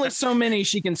 There's only so many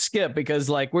she can skip because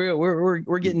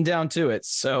we're getting down to it.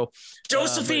 So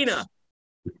Josephina,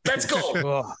 let's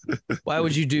go. Why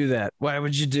would you do that? Why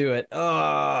would you do it?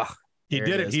 Oh, he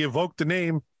did it. He evoked the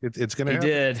name. It's gonna. He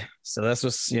did. So that's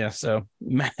what. Yeah. So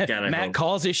Matt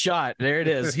calls his shot. There it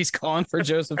is. He's calling for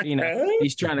Josephina.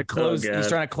 He's trying to close. He's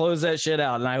trying to close that shit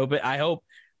out. And I hope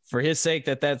for his sake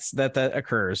that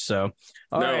occurs. So,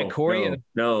 all right, Corey.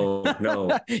 No.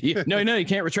 No, you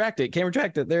can't retract it.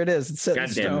 There it is. It's set in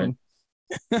stone.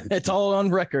 It's all on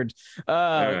record.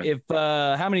 If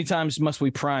how many times must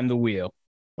we prime the wheel?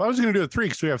 Well, I was going to do it 3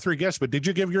 because we have 3 guests. But did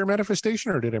you give your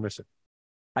manifestation or did I miss it?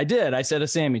 I did. I said a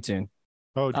Sammy tune.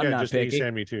 Oh, yeah, just picky. A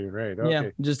Sammy tune, right? Okay. Yeah,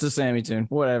 just a Sammy tune.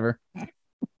 Whatever. All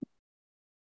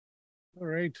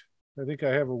right. I think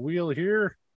I have a wheel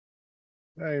here.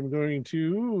 I am going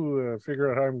to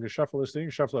figure out how I'm going to shuffle this thing.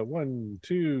 Shuffle it 1,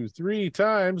 2, 3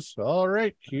 times. All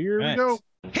right, here we go.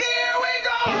 Here we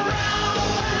go.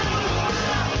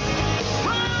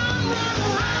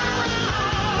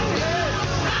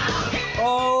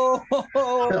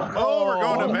 We're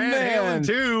going to Van Halen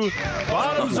 2.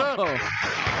 Bottoms up.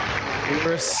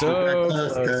 We're so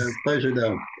close. Pleasure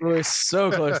Dome. We're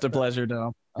so close to Pleasure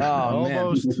Dome. Oh,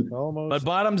 almost. But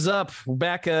bottoms up. We're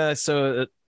back. So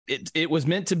it was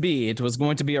meant to be. It was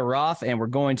going to be a Roth, and we're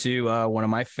going to one of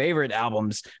my favorite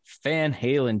albums, Van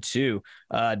Halen 2.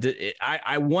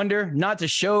 I wonder, not to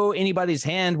show anybody's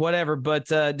hand, whatever, but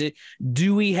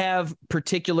do we have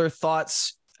particular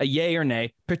thoughts, a yay or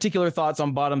nay, particular thoughts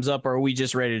on bottoms up, or are we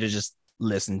just ready to just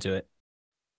listen to it?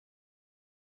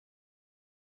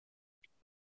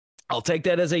 I'll take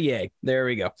that as a yay. There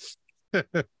we go.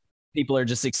 People are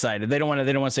just excited. They don't want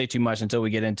to say too much until we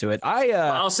get into it.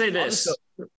 I'll say this.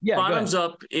 Bottoms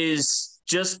up is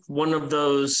just one of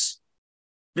those.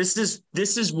 This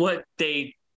is what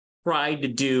they tried to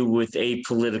do with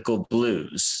Apolitical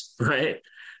Blues, right?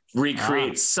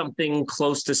 Recreate something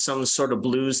close to some sort of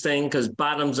blues thing, because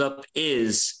bottoms up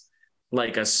is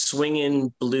like a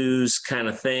swinging blues kind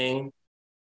of thing,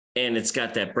 and it's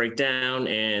got that breakdown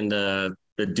and the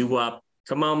doo-wop.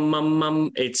 Come on,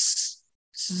 mum. It's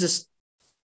just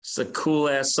It's a cool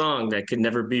ass song that could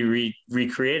never be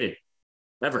recreated,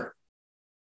 ever.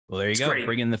 Well, there you go. Great.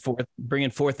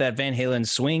 Bringing forth that Van Halen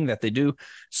swing that they do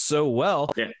so well.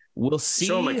 Yeah. We'll see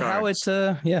how it's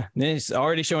he's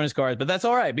already showing his cards, but that's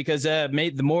all right because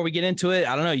the more we get into it,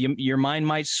 I don't know, your mind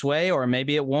might sway or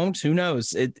maybe it won't. Who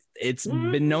knows? It's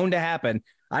been known to happen.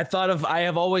 I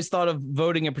have always thought of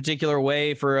voting a particular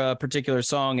way for a particular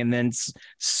song, and then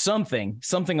something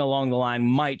along the line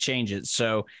might change it.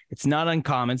 So it's not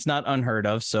uncommon, it's not unheard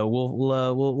of. So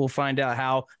we'll find out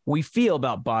how we feel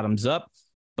about Bottoms Up.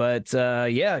 But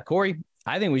Corey,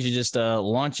 I think we should just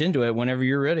launch into it whenever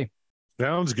you're ready.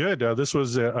 Sounds good. This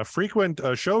was a frequent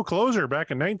show closer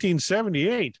back in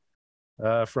 1978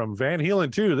 from Van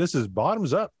Halen 2. This is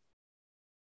Bottoms Up.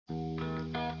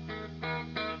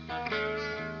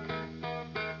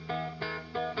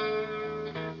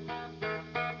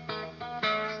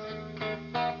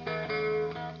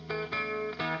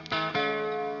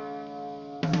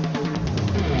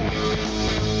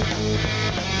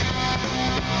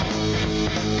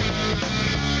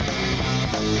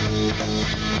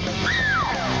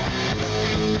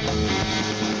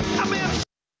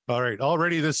 All right.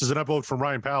 Already, this is an upvote from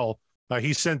Ryan Powell.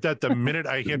 He sent that the minute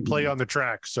I hit play on the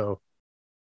track. So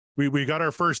we got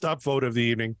our first upvote of the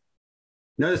evening.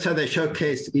 Notice how they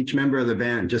showcase each member of the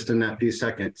band just in that few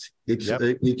seconds.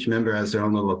 Each member has their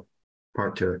own little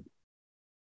part to it.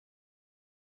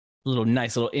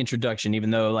 Nice little introduction, even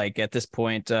though like at this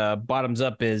point, Bottoms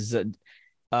Up is it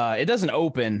doesn't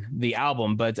open the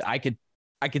album, but I could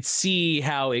see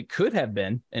how it could have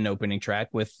been an opening track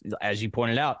with, as you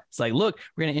pointed out, it's like, look,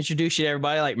 we're going to introduce you to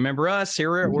everybody. Like, remember us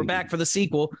here. We're back for the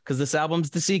sequel because this album's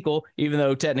the sequel, even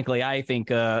though technically I think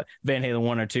Van Halen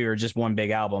 1 or 2 are just one big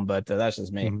album, but that's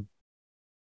just me. Mm-hmm.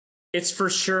 It's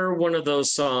for sure one of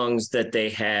those songs that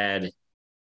they had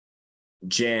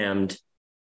jammed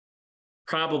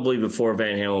probably before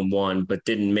Van Halen 1, but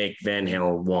didn't make Van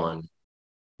Halen 1,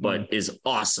 but is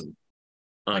awesome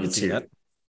on 2.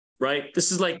 Right?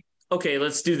 This is like, okay,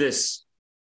 let's do this.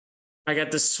 I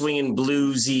got this swinging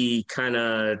bluesy kind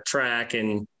of track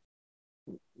and,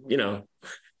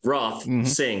 Roth,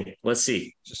 sing. Let's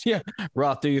see.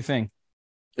 Roth, do your thing.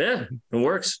 Yeah, it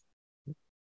works.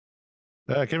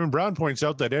 Kevin Brown points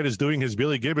out that Ed is doing his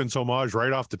Billy Gibbons homage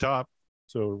right off the top.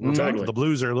 So we're back to the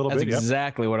blues are a little bit. That's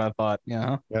exactly what I thought.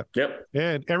 Yeah. Yep.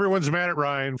 And everyone's mad at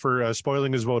Ryan for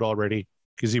spoiling his vote already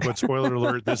because he put spoiler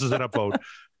alert. This is an upvote.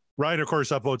 Ryan, of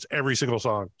course, upvotes every single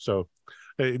song. So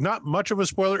not much of a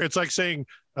spoiler. It's like saying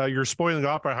you're spoiling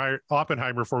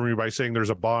Oppenheimer for me by saying there's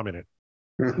a bomb in it.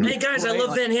 Hey, guys, I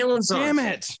love Van Halen songs. Damn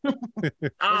it.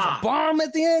 There's a bomb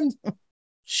at the end.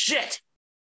 Shit.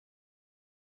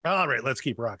 All right, let's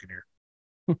keep rocking here.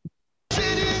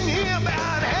 Sitting here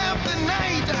about half the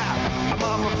night. My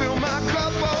mama filled my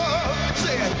cup up.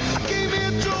 Said, I came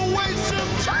here to waste some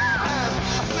time. I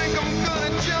think I'm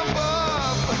going to jump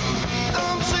up.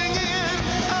 I'm singing,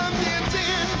 I'm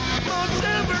dancing most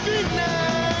every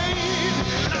night.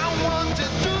 And I want to do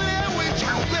that with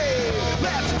you, babe.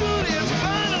 Let's do this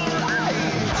final ride.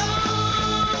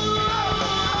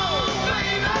 Oh,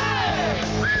 baby.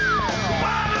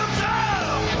 Bottoms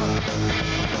up.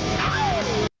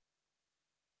 Oh.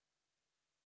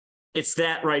 It's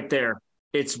that right there.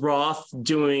 It's Roth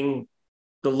doing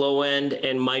the low end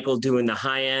and Michael doing the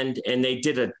high end. And they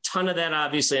did a ton of that,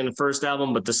 obviously, in the first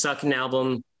album, but the second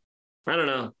album, I don't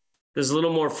know. There's a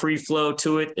little more free flow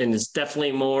to it, and it's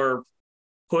definitely more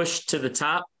push to the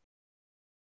top.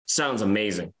 Sounds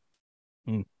amazing.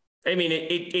 I mean,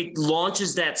 it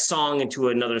launches that song into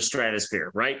another stratosphere,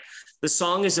 right? The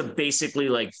song is basically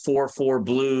like 4/4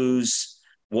 blues,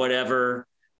 whatever,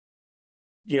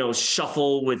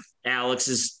 shuffle with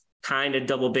Alex's kind of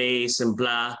double bass and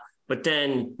blah. But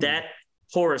then that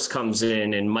chorus comes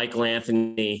in and Michael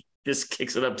Anthony just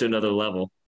kicks it up to another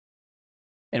level.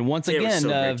 And once again,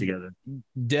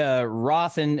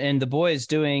 Roth and the boys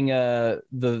doing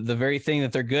the very thing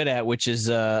that they're good at, which is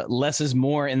less is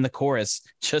more in the chorus.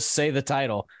 Just say the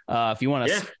title. If you want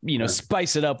to,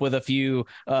 spice it up with a few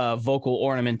vocal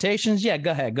ornamentations,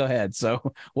 go ahead.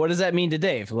 So what does that mean to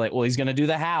Dave? Like, well, he's going to do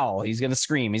the howl. He's going to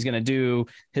scream. He's going to do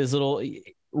his little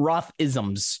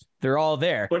Roth-isms. They're all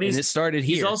there. But it started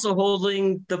here. He's also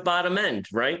holding the bottom end,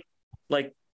 right?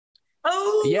 Like,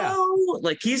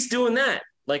 like he's doing that.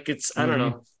 Like it's, I don't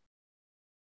know.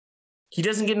 He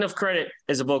doesn't get enough credit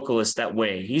as a vocalist that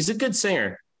way. He's a good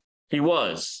singer. He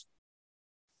was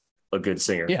a good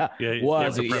singer. It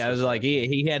was like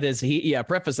he had his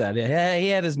preface that. Yeah, he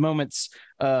had his moments,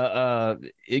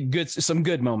 some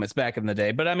good moments back in the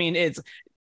day. But I mean,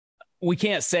 we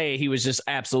can't say he was just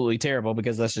absolutely terrible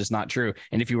because that's just not true.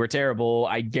 And if you were terrible,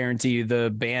 I guarantee you the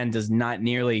band does not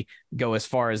nearly go as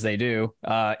far as they do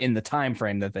in the time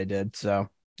frame that they did. So,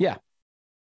 yeah.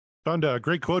 Found a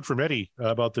great quote from Eddie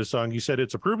about this song. He said,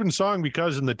 "It's a proven song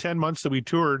because in the 10 months that we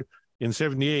toured in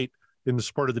 78 in the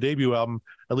support of the debut album,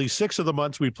 at least 6 of the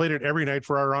months we played it every night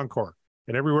for our encore.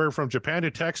 And everywhere from Japan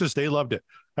to Texas, they loved it.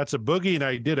 That's a boogie, and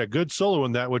I did a good solo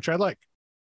in that, which I like."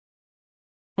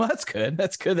 Well, that's good.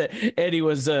 That's good that Eddie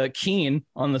was keen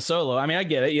on the solo. I mean, I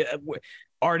get it. Yeah,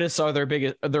 artists are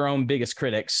their own biggest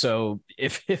critics. So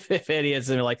if Eddie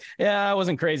is like, yeah, I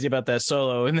wasn't crazy about that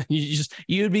solo, and then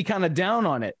you'd be kind of down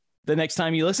on it the next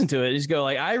time you listen to it. You just go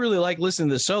like, I really like listening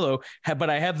to the solo,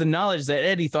 but I have the knowledge that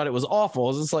Eddie thought it was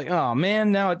awful. It's like, oh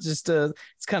man, now it just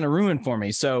it's kind of ruined for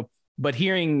me. So, but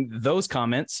hearing those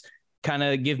comments kind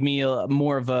of give me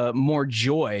more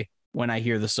joy when I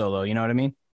hear the solo. You know what I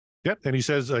mean? Yep. And he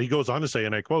says, he goes on to say,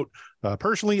 and I quote,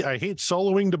 "Personally, I hate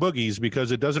soloing to boogies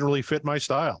because it doesn't really fit my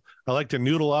style. I like to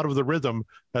noodle out of the rhythm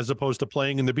as opposed to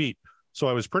playing in the beat. So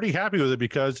I was pretty happy with it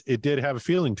because it did have a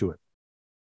feeling to it."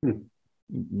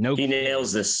 Nope. He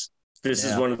nails this. This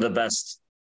is one of the best.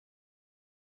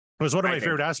 It was one of my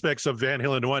favorite aspects of Van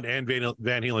Halen 1 and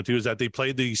Van Halen 2 is that they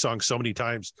played these songs so many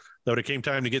times that when it came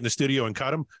time to get in the studio and cut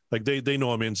them, like they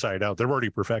know them inside out. They're already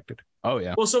perfected. Oh,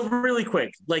 yeah. Well, so really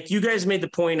quick, like you guys made the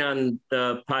point on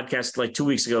the podcast like 2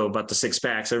 weeks ago about the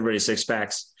 6-packs, everybody's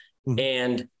 6-packs. Mm-hmm.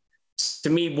 And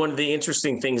to me, one of the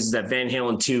interesting things is that Van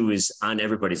Halen 2 is on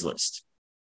everybody's list.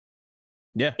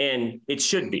 Yeah. And it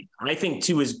should be. I think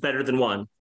 2 is better than 1.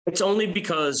 It's only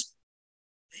because,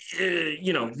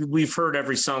 we've heard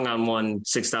every song on 1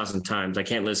 6,000 times. I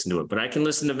can't listen to it, but I can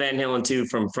listen to Van Halen 2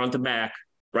 from front to back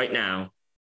right now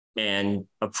and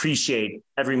appreciate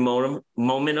every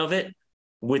moment of it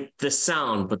with the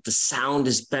sound. But the sound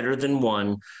is better than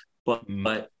 1.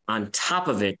 But on top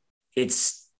of it,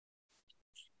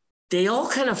 they all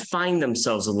kind of find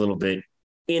themselves a little bit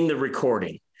in the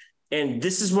recording. And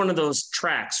this is one of those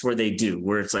tracks where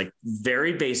it's like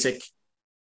very basic.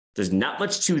 There's not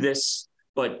much to this,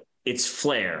 but it's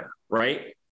flair,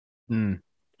 right?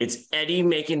 It's Eddie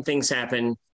making things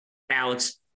happen,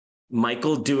 Alex,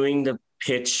 Michael doing the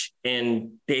pitch,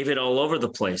 and David all over the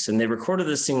place. And they recorded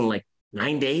this thing in like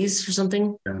 9 days or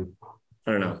something. I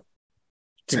don't know.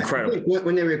 It's incredible.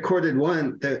 When they recorded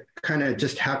 1, they're kind of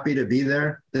just happy to be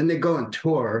there. Then they go on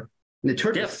tour, and they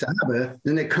tour to Sabbath.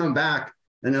 Then they come back,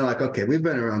 and they're like, okay, we've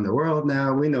been around the world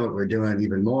now. We know what we're doing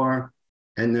even more.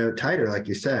 And they're tighter, like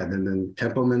you said. And then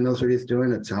Templeman knows what he's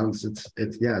doing. It sounds, it's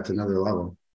another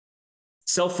level.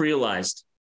 Self-realized.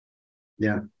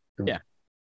 Yeah. Yeah.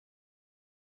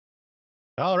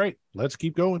 All right, let's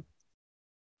keep going.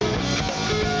 Pretty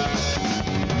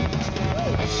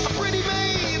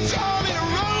maids all in a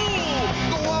row.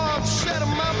 Go on, set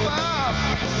 'em up.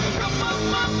 Come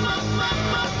on, my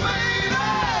baby.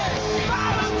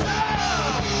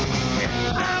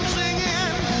 I'm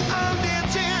singing, I'm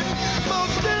dancing,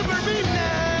 most every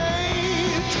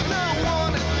night. And I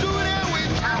wanna do that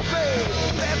with coffee.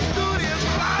 Let's do this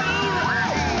right.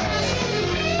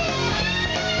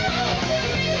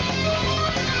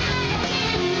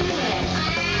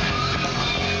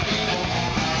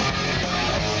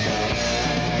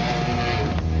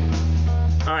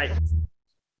 All right.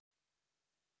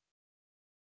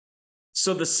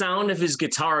 So the sound of his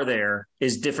guitar there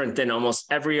is different than almost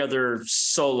every other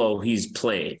solo he's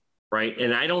played, right?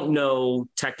 And I don't know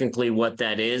technically what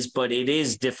that is, but it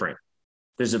is different.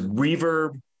 There's a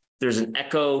reverb, there's an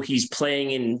echo. He's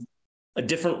playing in a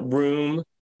different room.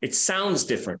 It sounds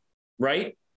different,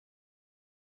 right?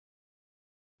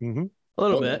 Mm-hmm. A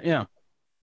little bit, yeah.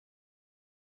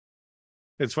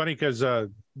 It's funny because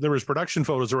there was production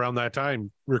photos around that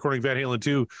time recording Van Halen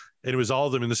 2, and it was all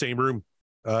of them in the same room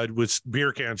with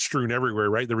beer cans strewn everywhere,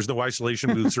 right? There was no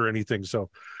isolation booths or anything.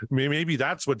 So maybe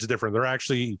that's what's different. They're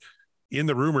actually in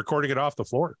the room recording it off the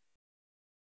floor.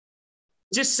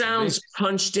 It just sounds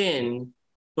punched in,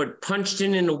 but punched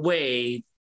in a way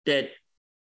that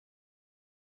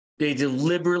they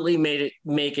deliberately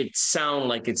make it sound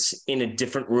like it's in a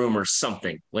different room or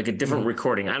something, like a different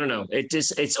recording. I don't know.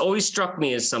 It's always struck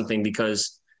me as something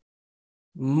because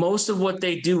most of what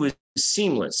they do is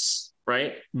seamless,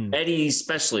 right? Eddie,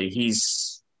 especially,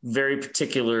 he's very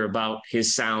particular about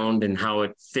his sound and how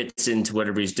it fits into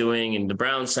whatever he's doing and the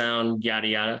Brown sound, yada,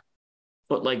 yada.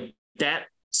 But like that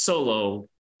solo,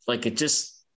 like it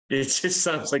just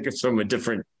sounds like it's from a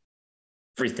different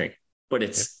everything, but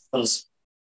it's right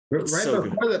so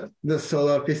before the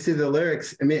solo, if you see the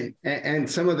lyrics, I mean, and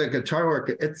some of the guitar work,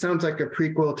 it sounds like a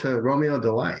prequel to Romeo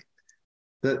Delight.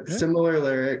 The similar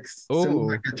lyrics,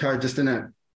 similar guitar, just in a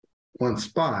one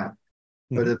spot,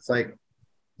 but it's like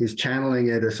he's channeling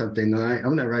it or something.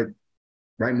 I'm gonna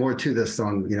write more to this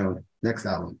song, next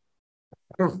album.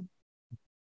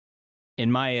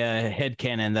 In my head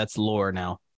canon, that's lore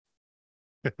now.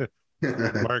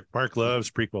 Mark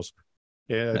loves prequels.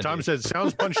 Yeah, Tom says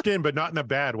sounds punched in, but not in a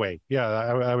bad way. Yeah,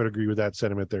 I would agree with that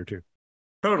sentiment there too.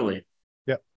 Totally.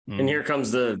 Yep. And here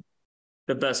comes the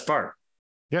best part.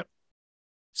 Yep.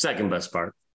 Second best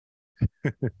part.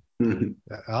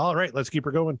 All right, let's keep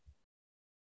her going.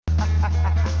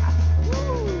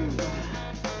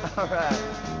 All right.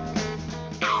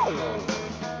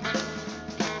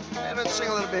 Hey, let's sing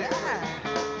a little bit.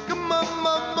 Come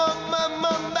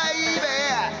on, baby.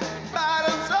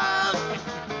 Bottoms up.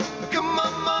 Come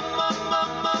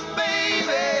on,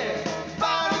 baby.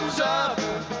 Bottoms up.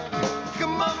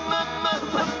 Come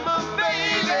on,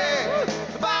 baby.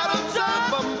 Bottoms up.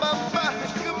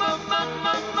 Come on,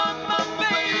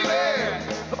 baby.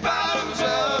 Bottoms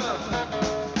up.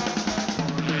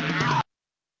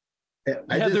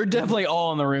 They're definitely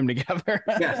all in the room together.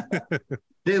 Yeah.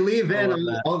 They leave in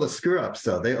all the screw ups,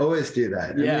 though. They always do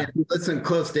that. Yeah. I mean, if you listen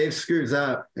close, Dave screws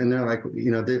up, and they're like,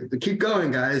 they keep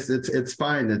going, guys. It's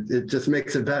fine. It just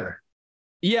makes it better.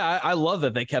 Yeah, I love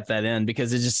that they kept that in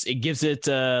because it gives it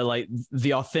like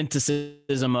the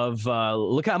authenticism of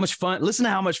look how much fun. Listen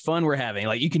to how much fun we're having.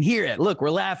 Like you can hear it. Look, we're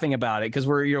laughing about it because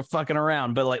we're fucking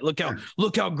around. But like, look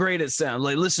how great it sounds.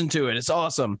 Like listen to it. It's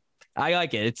awesome. I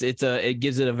like it. It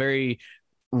gives it a very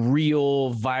real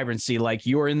vibrancy, like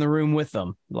you're in the room with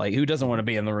them. Like who doesn't want to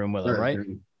be in the room with them, right?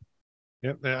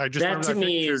 Yep. That to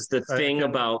me is the thing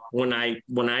about when I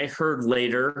heard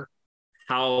later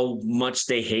how much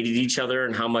they hated each other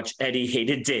and how much Eddie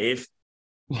hated Dave.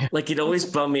 Yeah. Like it always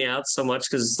bummed me out so much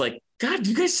because it's like, God,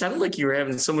 you guys sounded like you were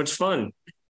having so much fun.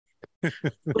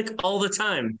 Like all the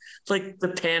time. Like the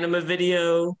Panama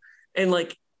video and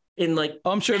like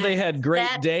I'm sure they had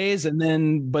great days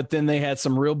but then they had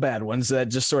some real bad ones that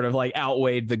just sort of like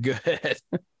outweighed the good.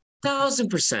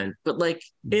 1,000%. But like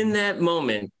in that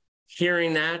moment,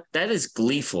 hearing that is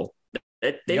gleeful.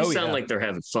 They sound like they're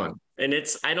having fun. And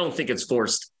I don't think it's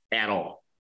forced at all.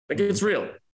 Like it's real.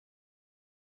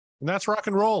 And that's rock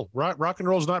and roll. Rock and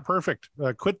roll is not perfect.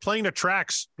 Quit playing the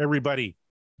tracks, everybody.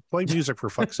 Play music for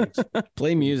fuck's sakes.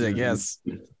 Play music, yes.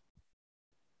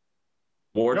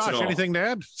 Josh, anything to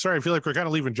add? Sorry, I feel like we're kind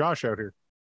of leaving Josh out here.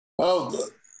 Oh,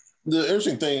 the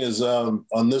interesting thing is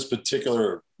on this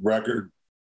particular record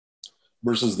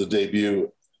versus the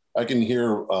debut, I can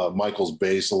hear Michael's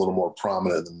bass a little more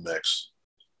prominent in the mix.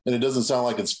 And it doesn't sound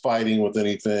like it's fighting with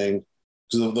anything.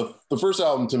 Because the first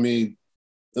album to me,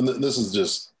 and this is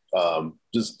just a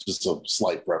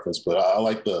slight preference, but I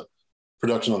like the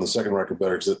production on the second record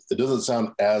better because it doesn't sound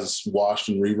as washed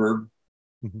and reverb.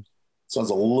 Mm-hmm. Sounds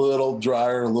a little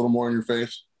drier, a little more in your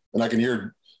face. And I can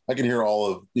hear all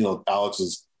of,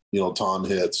 Alex's, tom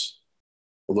hits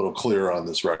a little clearer on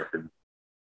this record.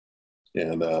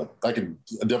 And I can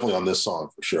definitely on this song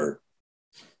for sure.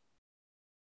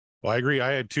 Well, I agree.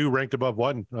 I had 2 ranked above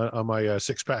 1 on my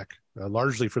 6-pack,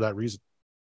 largely for that reason.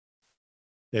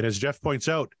 And as Jeff points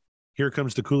out, here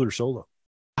comes the cooler solo.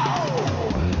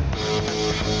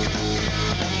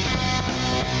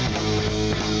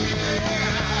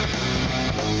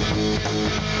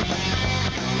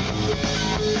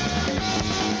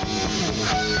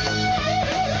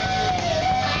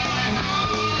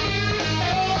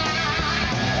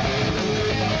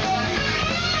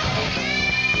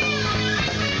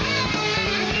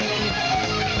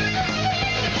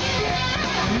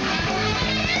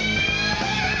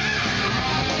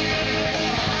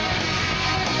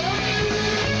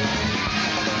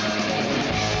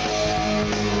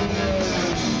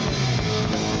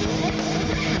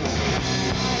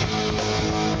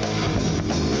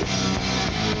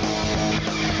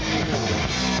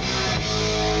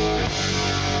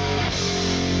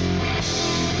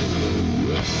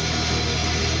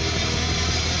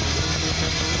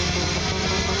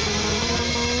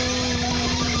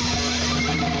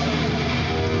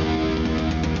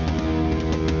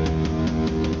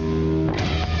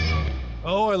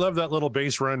 I love that little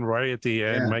bass run right at the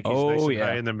end. Yeah. Mikey's nice and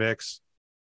high in the mix.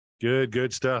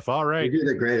 Good stuff. All right. They do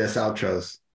the greatest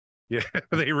outros. Yeah,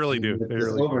 they really do.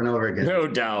 Over and over again. No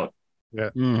doubt. Yeah.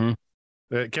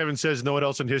 Mm-hmm. Kevin says no one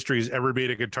else in history has ever made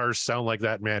a guitar sound like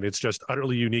that, man. It's just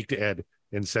utterly unique to Ed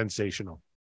and sensational.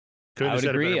 I would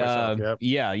agree.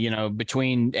 Yeah,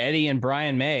 between Eddie and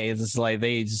Brian May, it's like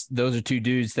those are 2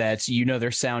 dudes that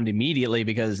their sound immediately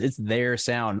because it's their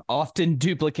sound, often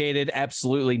duplicated,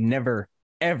 absolutely never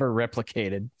ever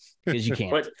replicated because you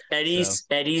can't. But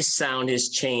Eddie's sound has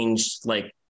changed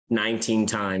like 19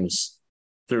 times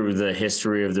through the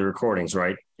history of the recordings,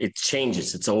 right? It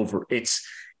changes. It's over. It's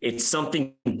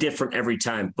something different every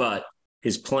time, but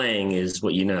his playing is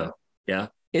what you know. Yeah.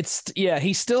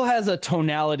 He still has a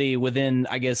tonality within,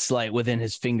 I guess, like within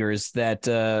his fingers that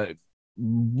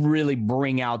really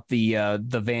bring out the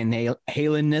Van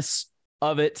Halen-ness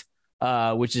of it,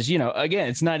 which is, again,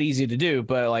 it's not easy to do,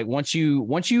 but like once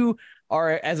you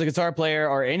are, as a guitar player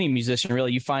or any musician,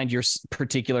 really, you find your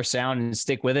particular sound and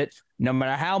stick with it. No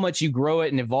matter how much you grow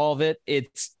it and evolve it,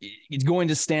 it's going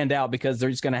to stand out because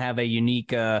they're just going to have a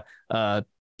unique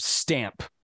stamp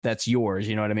that's yours.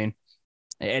 You know what I mean?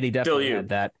 Eddie definitely had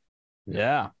that.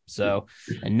 Yeah. So,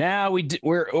 and now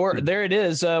there it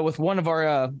is with one of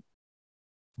our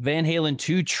Van Halen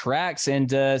 2 tracks,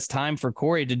 and it's time for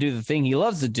Corey to do the thing he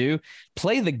loves to do: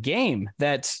 play the game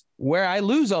that's where I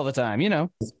lose all the time.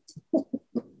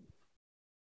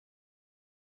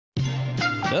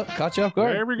 Caught you off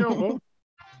guard. There we go. Well,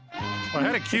 I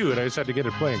had a cue and I just had to get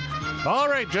it playing. All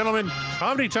right, gentlemen,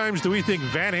 how many times do we think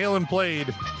Van Halen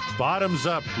played Bottoms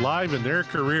Up live in their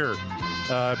career?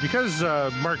 Because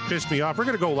Mark pissed me off, we're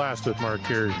going to go last with Mark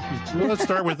here. Let's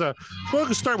start with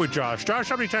we'll start with Josh. Josh,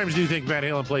 how many times do you think Van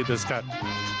Halen played this cut?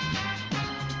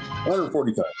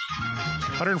 140 times.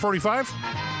 145?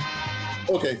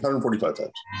 Okay, 145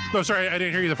 times. No, sorry, I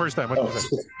didn't hear you the first time. What did you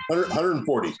say?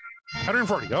 140.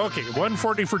 140. Okay,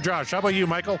 140 for Josh. How about you,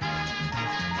 Michael?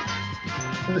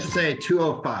 Let's say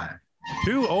 205.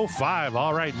 205.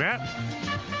 All right, Matt.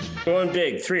 Going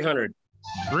big, 300.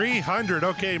 300.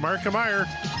 Okay, Mark Meyer.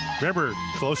 Remember,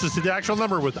 closest to the actual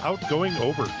number without going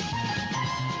over.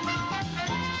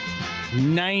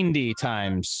 90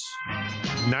 times.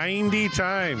 90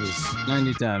 times.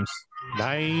 90 times.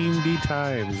 90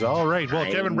 times. All right. Well,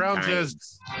 Kevin Brown says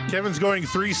Kevin's going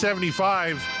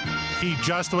 375. He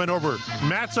just went over.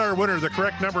 Matt's our winner. The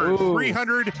correct number,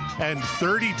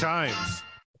 330 times.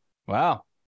 Wow.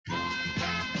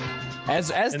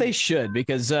 As they should,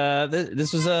 because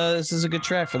this is a good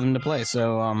track for them to play.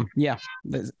 So yeah,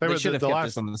 they should have kept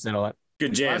this on the set a lot.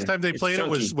 Good jam. Last time they played it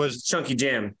was chunky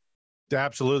jam.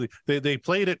 Absolutely. They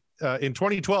played it in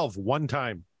 2012 one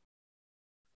time.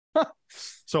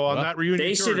 So on that reunion,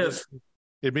 they should have.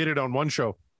 It made it on one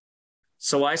show.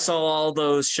 So I saw all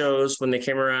those shows when they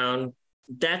came around.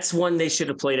 That's one they should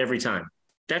have played every time.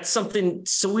 That's something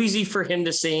so easy for him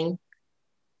to sing.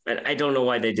 And I don't know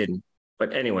why they didn't.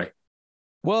 But anyway.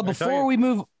 Well, before we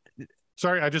move.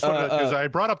 Sorry, I just wanted because I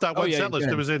brought up that one set list.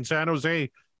 It was in San Jose.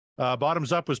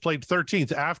 Bottoms Up was played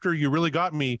 13th after You Really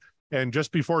Got Me and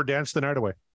just before Dance the Night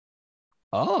Away.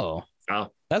 Oh,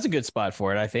 that's a good spot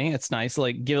for it. I think it's nice.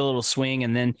 Like give it a little swing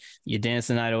and then you dance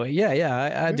the night away.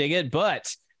 Yeah, I dig it.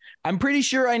 But I'm pretty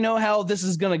sure I know how this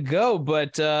is going to go,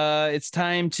 but it's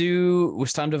time to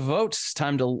vote. It's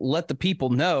time to let the people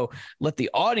know, let the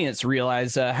audience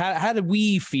realize how do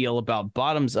we feel about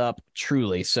Bottoms Up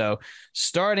truly. So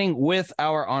starting with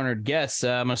our honored guests,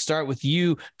 I'm going to start with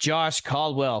you, Josh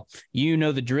Caldwell. You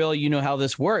know the drill. You know how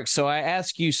this works. So I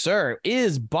ask you, sir,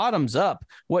 is Bottoms Up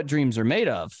what dreams are made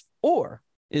of, or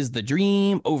is the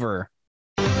dream over?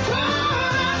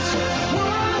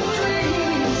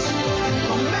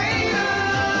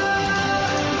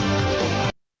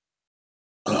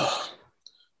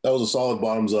 That was a solid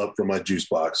bottoms up from my juice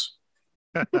box.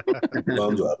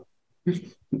 Thumbs up.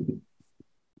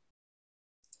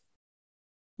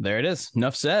 There it is.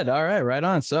 Enough said. All right, right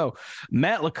on. So,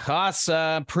 Matt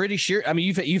Lacoste, pretty sure. I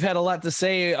mean, you've had a lot to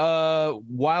say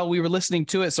while we were listening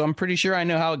to it, so I'm pretty sure I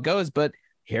know how it goes. But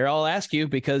here I'll ask you,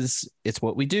 because it's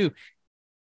what we do.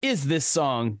 Is this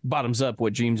song Bottoms Up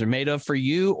what dreams are made of for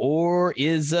you, or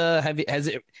is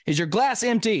your glass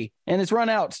empty and it's run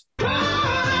out?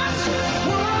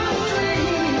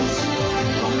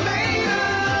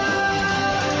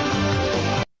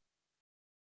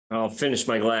 I'll finish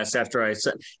my glass after I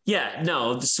said,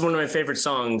 this is one of my favorite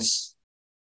songs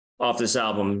off this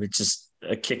album. It's just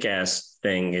a kick-ass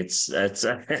thing. It's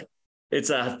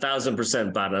 1,000%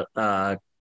 about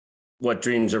what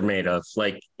dreams are made of.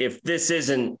 Like, if this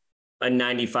isn't a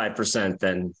 95%,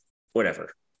 then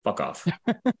whatever. Fuck off.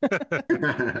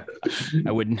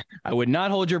 I would not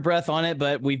hold your breath on it,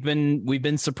 but we've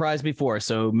been surprised before,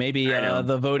 so maybe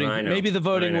the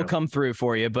voting will come through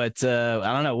for you. But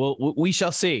I don't know. We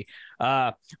shall see.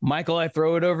 Michael, I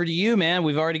throw it over to you, man.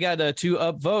 We've already got 2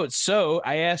 up votes, so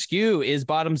I ask you: is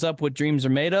Bottoms Up what dreams are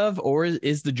made of, or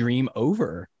is the dream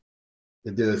over?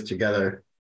 To do this together.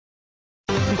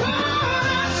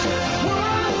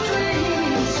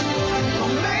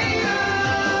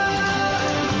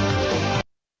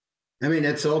 I mean,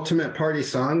 it's the ultimate party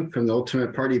song from the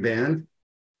Ultimate Party Band.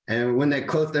 And when they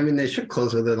close, I mean, they should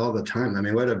close with it all the time. I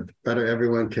mean, what a better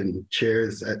everyone can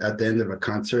cheers at the end of a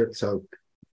concert. So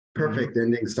perfect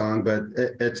ending song, but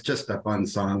it's just a fun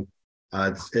song.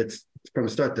 It's from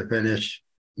start to finish,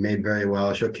 made very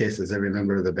well, showcases every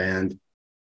member of the band.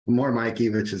 More Mikey,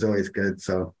 which is always good.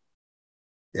 So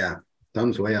yeah,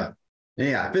 thumbs way up. And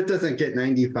yeah, if it doesn't get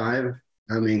 95,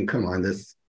 I mean, come on,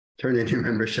 just turn in your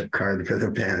membership card for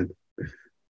the band.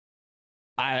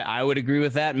 I would agree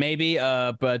with that, maybe.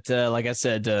 But like I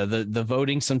said, the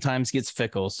voting sometimes gets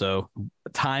fickle, so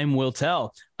time will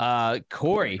tell.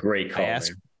 Corey, great call.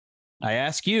 I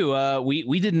ask you,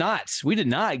 we did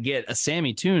not get a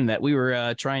Sammy tune that we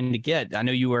were trying to get. I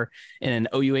know you were in an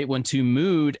OU812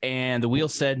 mood, and the wheel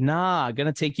said, "Nah,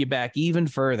 gonna take you back even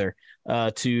further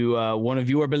to one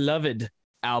of your beloved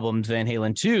albums, Van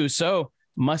Halen 2." So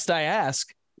must I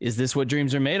ask, is this what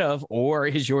dreams are made of, or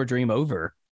is your dream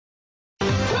over?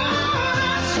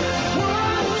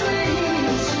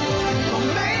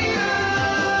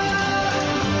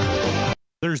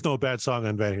 There's no bad song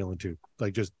on Van Halen 2.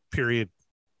 Like, just period,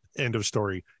 end of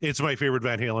story. It's my favorite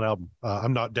Van Halen album.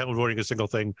 I'm not downvoting a single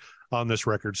thing on this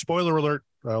record. Spoiler alert,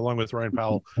 along with Ryan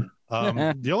Powell.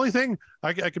 The only thing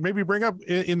I could maybe bring up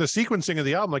in the sequencing of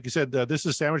the album, like you said, this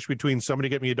is sandwiched between Somebody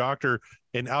Get Me a Doctor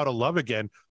and Out of Love Again.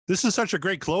 This is such a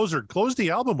great closer. Close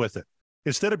the album with it.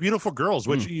 Instead of Beautiful Girls,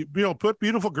 which, put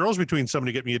Beautiful Girls between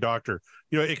Somebody Get Me a Doctor.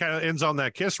 It kind of ends on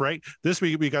that kiss, right? This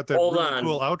week we got that really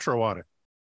cool outro on it.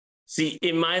 See,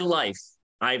 in my life,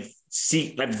 I've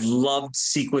loved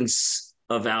sequence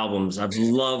of albums. I've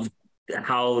loved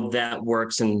how that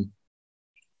works and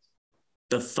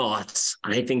the thoughts.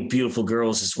 I think Beautiful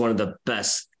Girls is one of the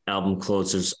best album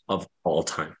closers of all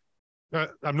time.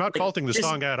 I'm not faulting the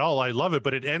song at all. I love it,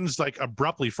 but it ends like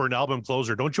abruptly for an album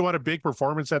closer. Don't you want a big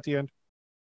performance at the end?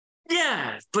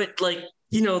 Yeah, but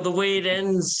the way it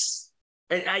ends,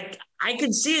 I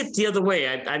could see it the other way.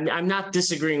 I'm not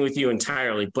disagreeing with you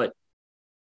entirely, but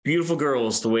Beautiful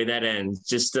Girls, the way that ends,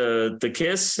 just the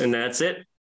kiss and that's it.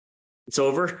 It's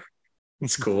over.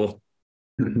 It's cool.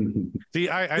 See,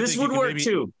 I this think would work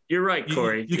too. You're right,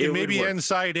 Corey. You can maybe end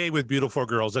side A with Beautiful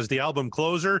Girls as the album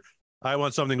closer. I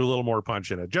want something a little more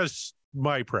punch in it. Just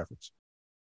my preference.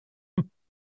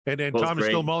 And Tom is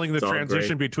still mulling the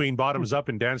transition between Bottoms Up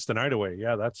and Dance the Night Away.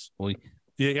 Yeah,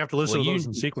 you have to listen to those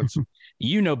in sequence.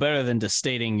 You know better than just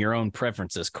stating your own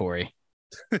preferences, Corey.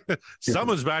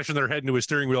 Someone's bashing their head into a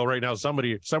steering wheel right now.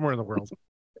 Somebody somewhere in the world.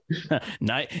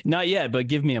 Not yet, but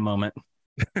give me a moment.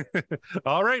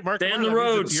 All right, Mark. Stay on the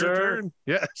road, sir. Turn.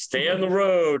 Yeah. Stay on the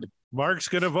road. Mark's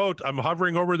going to vote. I'm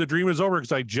hovering over the dream is over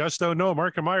because I just don't know.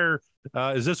 Mark and Meyer,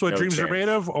 is this what dreams are made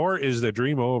of, or is the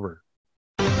dream over?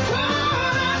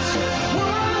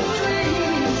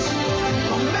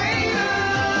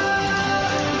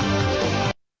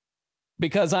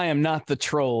 Because I am not the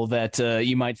troll that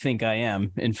you might think I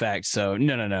am, in fact. So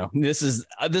no. This is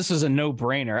a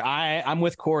no-brainer. I'm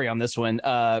with Corey on this one.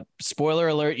 Spoiler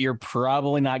alert, you're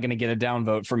probably not going to get a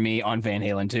downvote from me on Van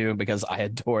Halen 2 because I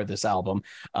adore this album.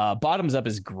 Bottoms Up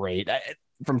is great.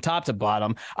 From top to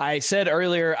bottom. I said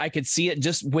earlier I could see it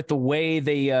just with the way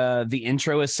the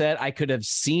intro is set. I could have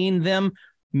seen them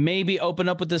maybe open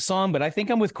up with this song, but I think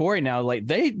I'm with Corey now. Like,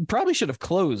 they probably should have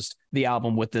closed the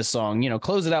album with this song,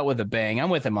 close it out with a bang. I'm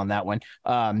with him on that one.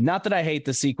 Not that I hate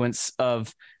the sequence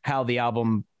of how the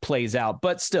album plays out,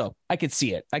 but still I could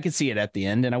see it. I could see it at the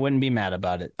end and I wouldn't be mad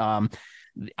about it. I'm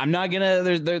not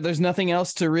gonna, there's nothing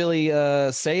else to really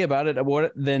say about it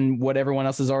than what everyone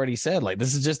else has already said. Like,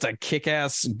 this is just a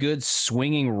kick-ass, good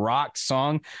swinging rock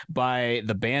song by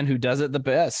the band who does it the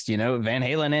best, Van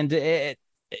Halen, and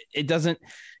it doesn't.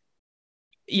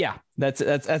 Yeah,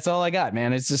 that's all I got,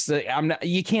 man. It's just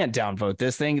you can't downvote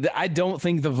this thing. I don't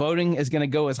think the voting is going to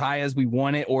go as high as we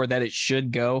want it or that it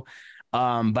should go.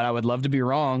 But I would love to be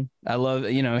wrong. I love,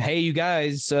 hey, you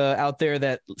guys out there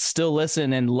that still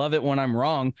listen and love it when I'm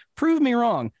wrong, prove me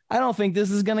wrong. I don't think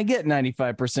this is going to get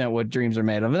 95% what dreams are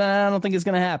made of. I don't think it's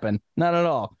going to happen. Not at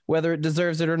all. Whether it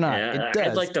deserves it or not. Yeah, it does.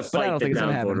 I'd like to fight the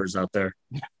downvoters out there.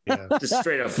 Yeah. Just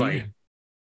straight up fight.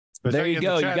 There you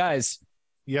go, you guys.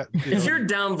 Yeah. If you're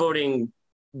downvoting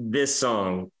this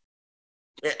song,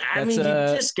 I mean, you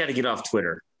just got to get off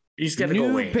Twitter. You just got to go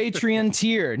away. New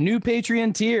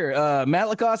Patreon tier. Matt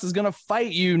Lacoste is going to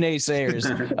fight you naysayers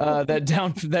that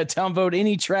downvote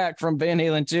any track from Van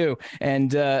Halen 2.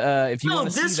 And if you want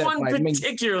to see this that one fight,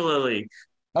 particularly.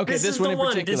 Okay, this one in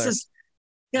particular. This is,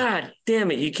 God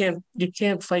damn it! You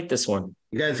can't fight this one.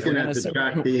 You guys are going to have to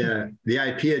track the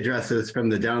IP addresses from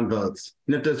the downvotes.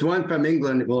 And if there's one from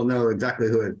England, we'll know exactly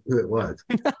who it was.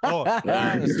 Oh,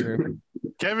 that's true.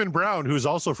 Kevin Brown, who's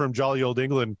also from jolly old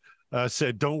England,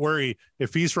 said, "Don't worry,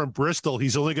 if he's from Bristol,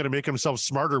 he's only going to make himself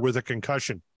smarter with a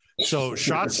concussion." So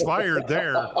shots fired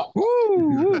there.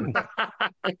 Woo!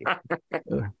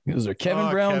 Those are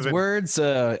Kevin Brown's Kevin. words.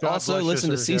 Also, listen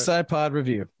to Seaside Pod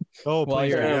Review. Oh, While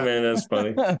please, you're Oh, man, that's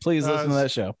funny. Please listen to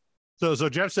that show. So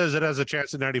Jeff says it has a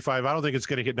chance at 95. I don't think it's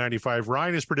going to hit 95.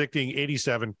 Ryan is predicting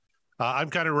 87. I'm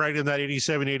kind of right in that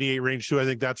 87, 88 range too. I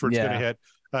think that's where it's going to hit.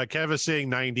 Kev is saying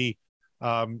 90.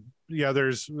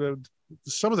 There's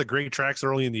some of the great tracks that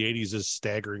are only in the 80s is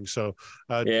staggering. So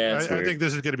I think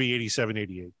this is going to be 87,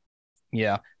 88.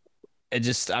 Yeah.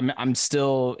 I'm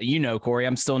still, Corey,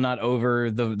 I'm still not over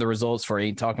the results for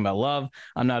Ain't Talking About Love.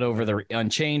 I'm not over the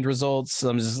Unchained results.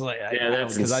 I'm just like,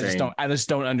 that's because I just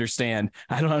don't understand.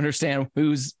 I don't understand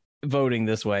who's voting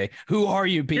this way. Who are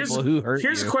you people? Who hurt you?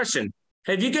 Here's a question.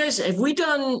 Have we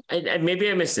done, maybe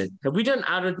I missed it. Have we done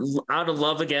Out of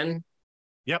Love again?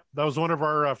 Yep. That was one of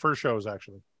our first shows,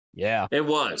 actually. Yeah. It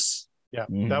was. Yeah.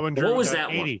 That one. What was that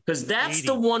 80, one? Because that's 80.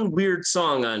 The one weird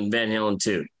song on Van Halen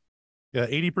 2. Yeah,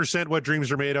 80% What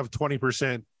Dreams Are Made Of,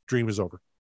 20% Dream Is Over.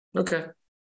 Okay.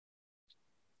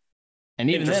 And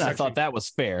even then, I thought that was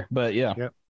fair, but yeah.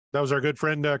 That was our good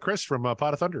friend Chris from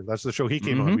Pot of Thunder. That's the show he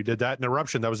came on. We did that in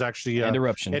Eruption. That was actually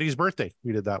Eruption. Eddie's birthday.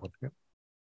 We did that one. Yeah.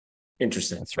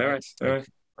 Interesting. That's right. All right.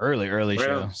 Early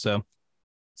show. So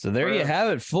there you have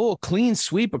it. Full clean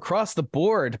sweep across the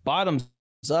board. Bottoms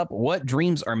up. What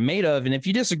Dreams Are Made Of. And if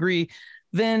you disagree,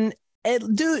 then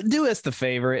do us the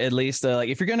favor, at least. Like,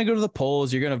 if you're going to go to the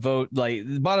polls, you're going to vote. Like,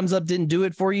 Bottoms Up didn't do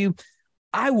it for you.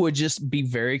 I would just be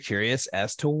very curious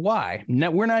as to why.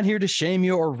 Now, we're not here to shame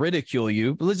you or ridicule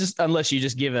you, but unless you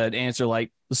just give an answer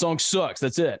like the song sucks.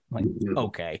 That's it. Like,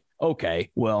 okay.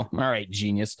 Well, all right,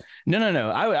 genius.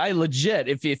 No. I legit.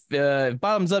 If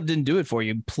Bottoms Up didn't do it for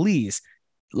you, please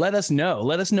let us know.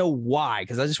 Let us know why,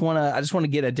 because I just want to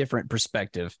get a different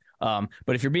perspective. But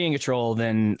if you're being a troll,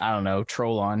 then I don't know,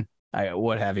 troll on.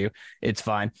 What have you. It's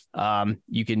fine.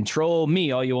 You can troll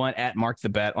me all you want at Mark the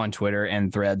Bet on Twitter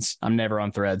and Threads. I'm never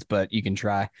on Threads, but you can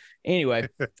try. Anyway,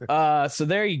 so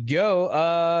there you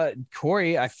go.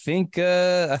 Corey, I think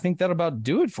that'll about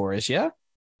do it for us. Yeah,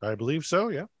 I believe so.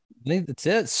 Yeah, I think that's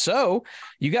it. So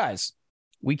you guys,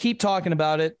 we keep talking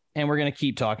about it, and we're going to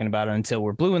keep talking about it until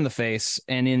we're blue in the face,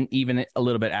 and in even a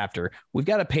little bit after. We've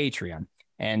got a Patreon,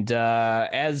 and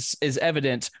as is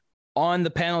evident on the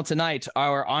panel tonight,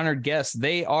 our honored guests,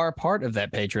 they are part of that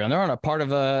Patreon. They're on a part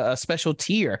of a special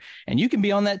tier, and you can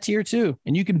be on that tier too.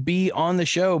 And you can be on the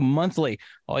show monthly.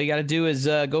 All you got to do is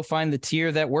go find the tier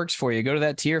that works for you. Go to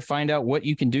that tier, find out what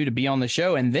you can do to be on the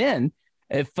show. And then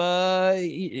if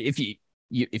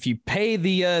you pay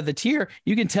the tier,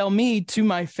 you can tell me to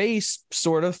my face,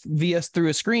 sort of through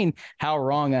a screen, how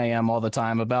wrong I am all the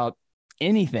time about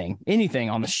anything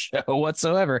on the show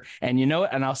whatsoever. And you know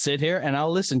what? And I'll sit here and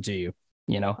I'll listen to you.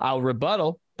 I'll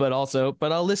rebuttal, but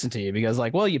I'll listen to you, because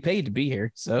like, well, you paid to be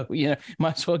here. So,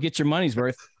 might as well get your money's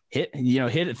worth. Hit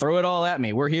it, throw it all at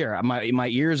me. We're here. My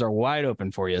ears are wide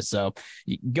open for you. So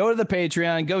go to the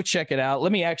Patreon, go check it out.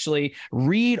 Let me actually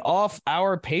read off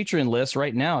our patron list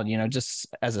right now, just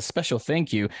as a special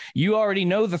thank you. You already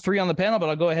know the three on the panel, but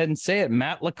I'll go ahead and say it.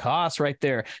 Matt Lacoste right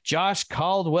there. Josh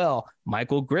Caldwell,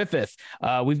 Michael Griffith.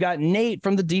 We've got Nate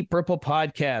from the Deep Purple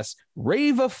Podcast,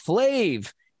 Rava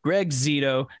Flav, Greg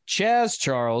Zito, Chaz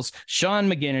Charles, Sean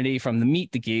McGinnity from the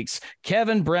Meet the Geeks,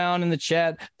 Kevin Brown in the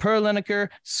chat, Per Lineker,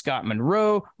 Scott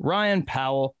Monroe, Ryan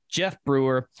Powell, Jeff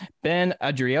Brewer, Ben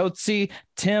Adriozzi,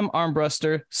 Tim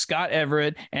Armbruster, Scott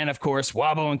Everett, and of course,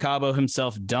 Wabo and Cabo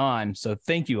himself, Don. So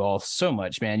thank you all so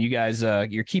much, man. You guys,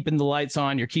 you're keeping the lights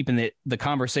on. You're keeping the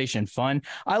conversation fun.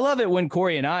 I love it when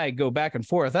Corey and I go back and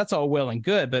forth. That's all well and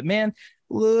good, but man,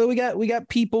 we got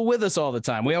people with us all the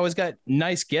time. We always got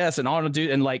nice guests and on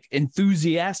do and like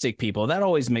enthusiastic people. That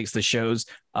always makes the shows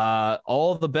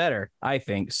all the better, I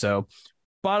think. So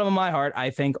bottom of my heart,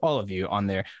 I thank all of you on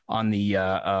the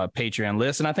Patreon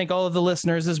list, and I thank all of the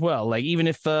listeners as well. Like, even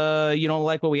if you don't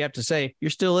like what we have to say,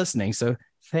 you're still listening. So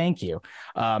thank you.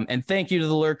 And thank you to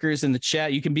the lurkers in the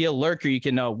chat. You can be a lurker. You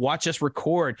can watch us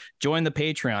record, join the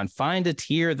Patreon, find a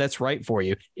tier that's right for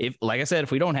you. If, like I said,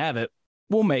 if we don't have it,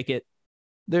 we'll make it.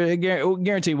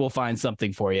 Guarantee we'll find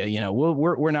something for you.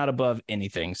 We're not above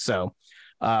anything. So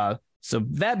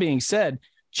that being said,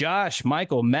 Josh,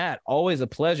 Michael, Matt, always a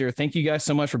pleasure. Thank you guys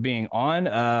so much for being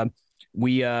on.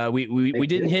 We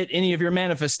didn't hit any of your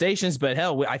manifestations, but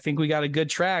hell, I think we got a good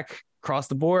track across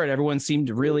the board. Everyone seemed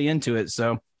really into it.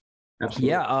 So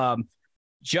absolutely. Yeah.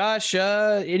 Josh,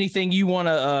 anything you want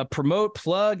to promote,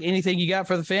 plug, anything you got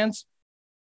for the fans?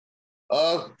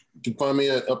 You can find me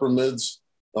at Upper Mids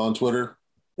on Twitter.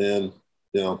 And,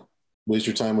 waste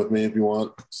your time with me if you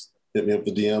want. Hit me up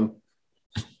the DM.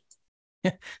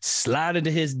 Slide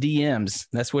into his DMs.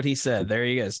 That's what he said. There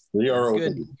he is. We are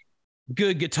good, open.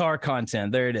 good guitar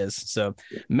content. There it is. So,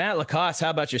 Matt Lacoste, how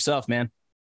about yourself, man?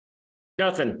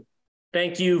 Nothing.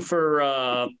 Thank you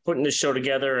for putting this show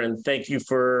together, and thank you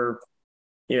for,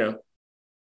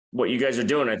 what you guys are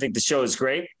doing. I think the show is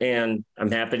great, and I'm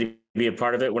happy to be a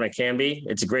part of it when I can be.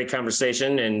 It's a great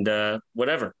conversation, and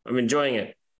whatever. I'm enjoying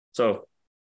it. So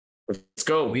let's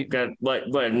go. We've got what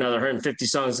another 150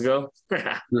 songs to go.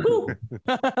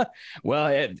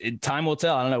 Well, time will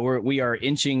tell. I don't know. We are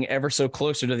inching ever so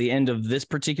closer to the end of this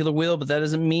particular wheel, but that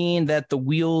doesn't mean that the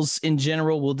wheels in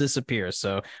general will disappear.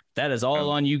 So that is all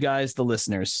on you guys, the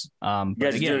listeners. You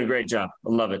guys are doing a great job. I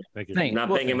love it. Thank you. Not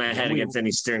banging my head against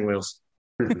any steering wheels.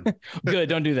 Good.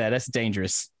 Don't do that. That's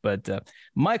dangerous. But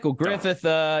Michael Griffith,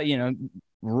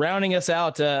 rounding us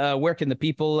out, where can the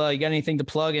people, you got anything to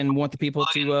plug and want the people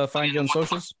to find you on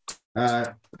socials?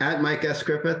 At Mike S.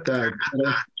 Griffith,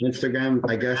 Instagram,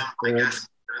 I guess.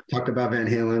 Talk about Van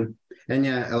Halen. And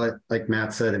yeah, like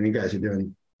Matt said, you guys are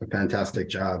doing a fantastic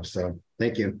job. So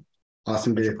thank you.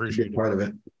 Awesome to be a part of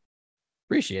it.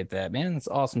 Appreciate that, man. That's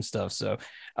awesome stuff. So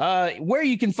where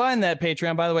you can find that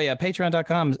Patreon, by the way,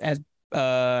 patreon.com as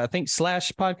I think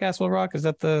 /podcast will rock. Is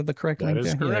that the correct link? That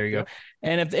is correct. There you go.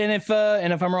 And if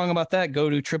I'm wrong about that, go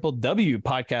to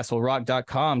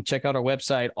www.podcastwillrock.com. Check out our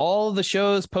website. All of the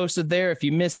shows posted there. If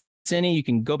you missed any, you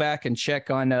can go back and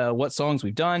check on what songs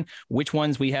we've done, which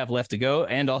ones we have left to go.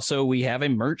 And also we have a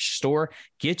merch store.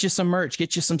 Get you some merch,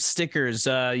 get you some stickers.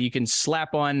 You can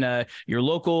slap on your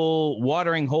local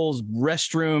watering holes,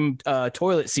 restroom,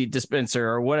 toilet seat dispenser,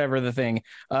 or whatever the thing.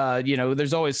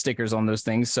 There's always stickers on those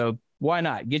things. So why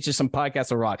not get you some Podcast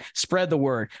Will Rock? Spread the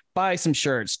word. Buy some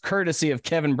shirts, courtesy of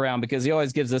Kevin Brown, because he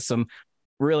always gives us some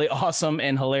really awesome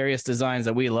and hilarious designs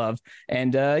that we love.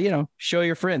 And show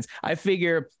your friends. I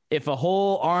figure if a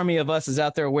whole army of us is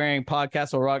out there wearing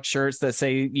Podcast Will Rock shirts that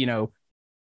say,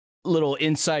 little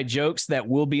inside jokes that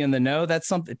will be in the know, that's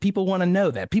something people want to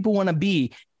know. That people want to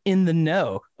be in the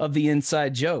know of the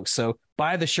inside jokes. So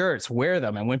buy the shirts, wear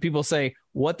them, and when people say,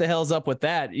 "What the hell's up with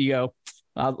that?" you go,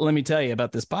 let me tell you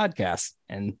about this podcast,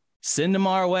 and send them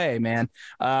our way, man.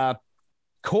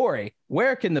 Corey,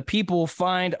 where can the people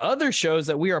find other shows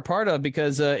that we are part of?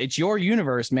 Because it's your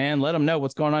universe, man. Let them know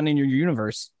what's going on in your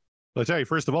universe. I'll tell you,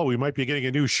 first of all, we might be getting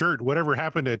a new shirt. Whatever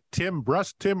happened to Tim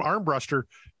Armbruster?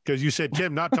 Because you said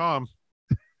Tim, not Tom.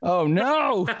 Oh,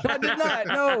 no. I did not.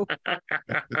 No.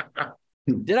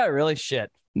 Did I really? Shit.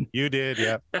 You did,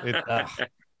 yeah.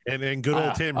 And then good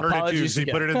old Tim heard it too. So he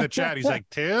put it in the chat. He's like,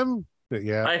 Tim?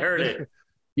 Yeah. I heard it.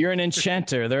 You're an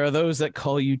enchanter. There are those that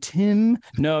call you Tim.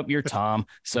 Nope, you're Tom.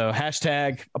 So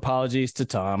 # apologies to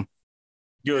Tom.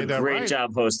 You do a great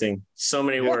job hosting. So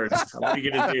many words. What are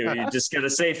you going to do? You just got to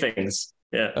say things.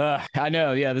 Yeah. I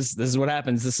know. Yeah. This is what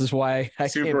happens. This is why I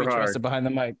can't be trusted behind the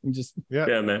mic.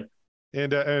 Yeah, man.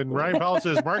 And Ryan Powell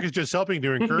says Mark is just helping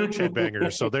to encourage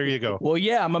headbangers. So there you go. Well,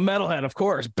 yeah, I'm a metalhead, of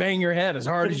course. Bang your head as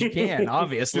hard as you can,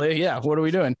 obviously. Yeah. What are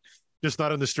we doing? Just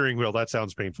not on the steering wheel. That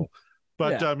sounds painful.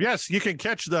 But yes, you can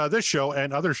catch this show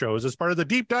and other shows as part of the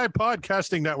Deep Dive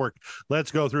Podcasting Network.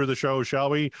 Let's go through the show, shall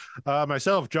we?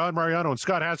 Myself, John Mariano, and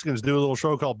Scott Haskins do a little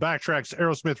show called Backtracks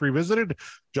Aerosmith Revisited.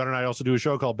 John and I also do a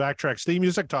show called Backtracks Theme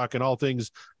Music, talking all things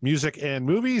music and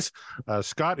movies.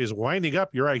 Scott is winding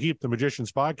up Uriah Heep, the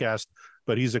Magician's podcast,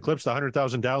 but he's eclipsed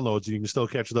 100,000 downloads. You can still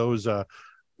catch those on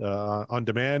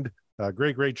demand.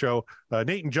 Great show.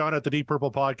 Nate and John at the Deep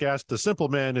Purple Podcast, The Simple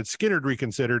Man, and Skinnerd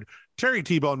Reconsidered. Terry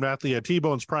T-Bone Mathley at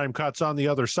T-Bone's Prime Cuts on the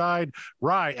Other Side.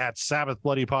 Rye at Sabbath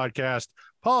Bloody Podcast.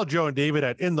 Paul, Joe, and David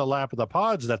at In the Lap of the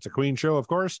Pods. That's a Queen show, of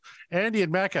course. Andy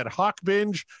and Mac at Hawk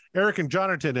Binge. Eric and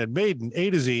Jonathan at Maiden A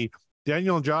to Z.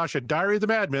 Daniel and Josh at Diary of the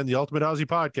Madmen, the Ultimate Aussie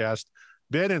Podcast.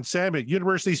 Ben and Sam at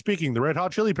University Speaking, the Red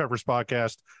Hot Chili Peppers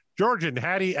Podcast. George and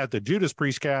Hattie at the Judas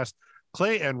Priest Cast.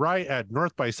 Clay and Rye at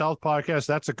North by South Podcast.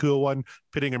 That's a cool one,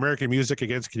 pitting American music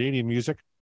against Canadian music.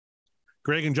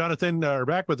 Greg and Jonathan are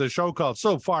back with a show called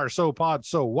So Far, So Pod,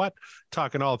 So What,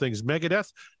 talking all things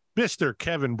Megadeth. Mr.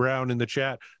 Kevin Brown in the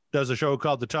chat does a show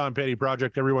called The Tom Petty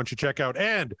Project. Everyone should check out.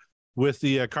 And with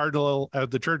the Cardinal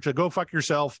of the Church of Go Fuck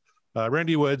Yourself,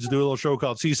 Randy Woods do a little show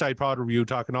called Seaside Pod Review,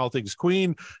 talking all things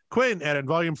Queen. Quinn at In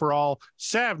Volume for All.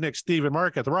 Sav, Nick, Steve, and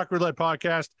Mark at the Rock Roulette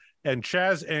Podcast. And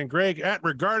Chaz and Greg at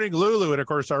Regarding Lulu. And, of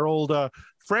course, our old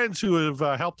friends who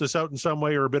have helped us out in some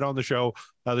way or been on the show,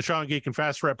 the Sean Geek and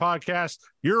Fast Fret Podcast.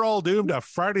 You're All Doomed, a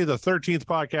Friday the 13th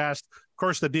podcast. Of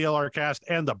course, the DLR Cast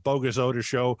and the Bogus Otis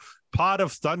Show. Pod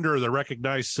of Thunder, the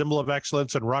recognized symbol of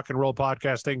excellence in rock and roll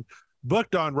podcasting.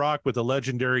 Booked on Rock with the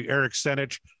legendary Eric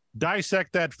Senich.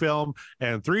 Dissect That Film.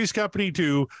 And Three's Company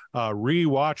 2,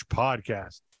 Rewatch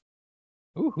Podcast.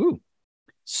 Ooh.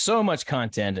 so much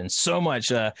content and so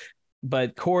much.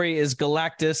 But Corey is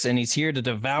Galactus, and he's here to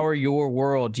devour your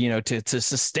world. To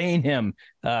sustain him.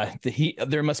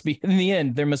 There must be in the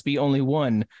end. There must be only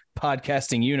one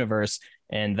podcasting universe.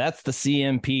 And that's the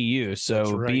CMPU.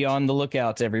 So be on the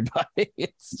lookout, everybody.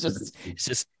 It's just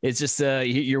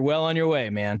you're well on your way,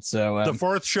 man. So the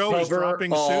fourth show is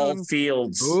dropping soon.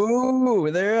 Fields. Ooh,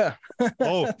 there.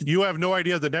 Oh, you have no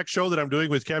idea. The next show that I'm doing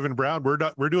with Kevin Brown,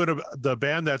 we're doing the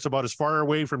band that's about as far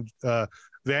away from Van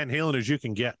Halen as you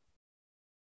can get.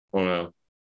 Oh no.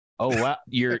 Oh wow,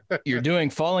 you're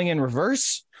doing Falling in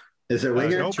Reverse. Is it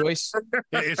Winger? No choice.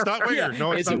 It's not Winger.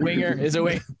 No, it's not Winger. Is it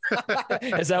Winger?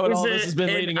 Is that what all this has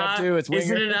been leading up to? It's Winger.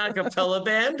 Is it an a cappella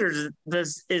band, or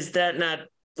is that not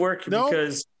work? No.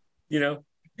 Because no,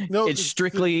 it's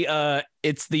strictly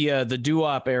it's the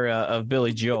doo-wop era of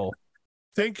Billy Joel.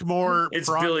 Think more. It's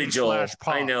Billy Joel.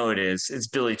 I know it is. It's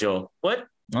Billy Joel. What?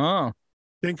 Oh,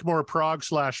 think more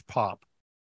prog/pop.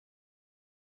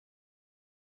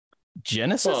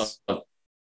 Genesis.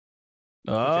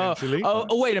 Oh,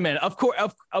 wait a minute. Of course.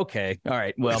 Okay. All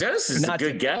right. Well, Genesis is a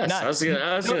good guess. I was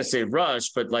gonna say Rush,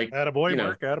 but like, attaboy,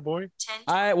 Mark, attaboy.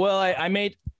 I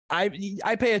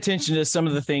pay attention to some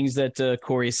of the things that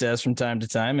Corey says from time to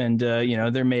time, and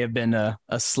there may have been a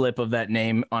slip of that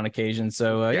name on occasion.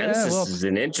 So Genesis is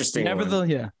an interesting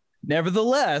one.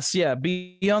 Nevertheless,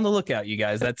 be on the lookout, you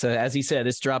guys. That's as he said,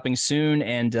 it's dropping soon,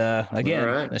 and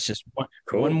again, that's just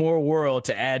one more world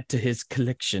to add to his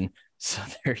collection. So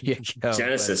there you go.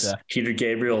 Genesis, Peter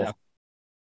Gabriel. Yeah.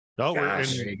 No,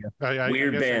 gosh,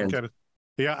 weird band.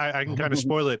 I can kind of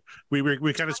spoil it.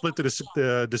 We kind of split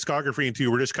the discography in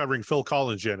two. We're just covering Phil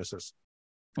Collins Genesis.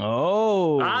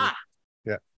 Oh,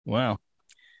 yeah. Wow.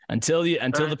 Until the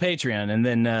Patreon, and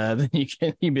then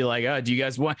you'd be like, oh, do you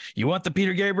guys want the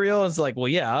Peter Gabriel? It's like, well,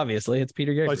 yeah, obviously it's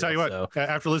Peter Gabriel. Well, I tell you what,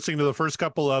 after listening to the first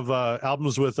couple of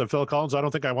albums with Phil Collins, I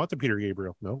don't think I want the Peter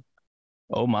Gabriel. No.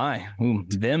 Oh my,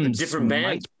 them different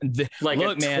band,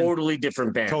 totally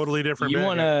different band. Totally different. You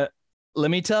want to?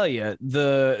 Let me tell you,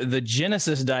 the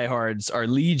Genesis diehards are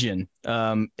legion,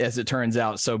 as it turns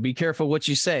out. So be careful what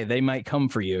you say; they might come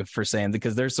for you for saying,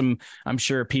 because there's some, I'm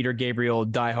sure, Peter Gabriel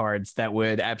diehards that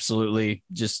would absolutely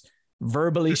just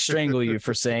verbally strangle you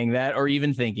for saying that or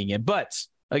even thinking it. But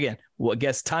again, I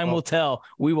guess time will tell.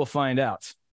 We will find out.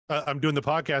 I'm doing the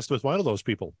podcast with one of those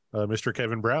people, Mr.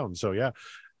 Kevin Brown. So yeah.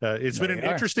 It's been an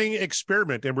interesting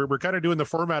experiment, and we're kind of doing the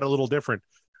format a little different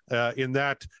in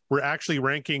that we're actually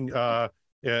ranking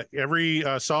every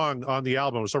song on the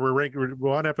album. So we're ranking,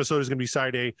 one episode is going to be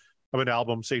side A of an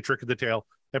album, say Trick of the Tail.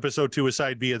 Episode 2 is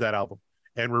side B of that album.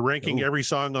 And we're ranking every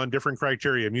song on different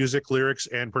criteria, music, lyrics,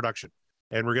 and production.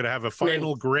 And we're going to have a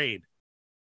final grade.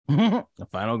 A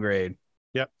final grade.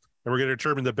 Yep. And we're going to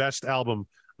determine the best album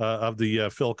of the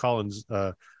Phil Collins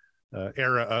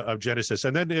era of Genesis,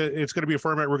 and then it's going to be a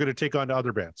format we're going to take on to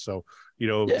other bands. So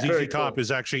ZZ Top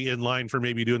is actually in line for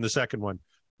maybe doing the second one.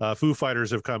 Foo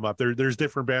Fighters have come up. There's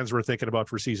different bands we're thinking about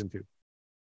for season 2.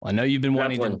 Well, I know you've been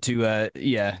wanting to I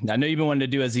know you've been wanting to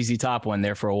do a ZZ Top one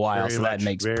there for a while, that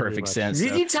makes perfect sense.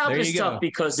 ZZ Top is tough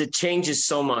because it changes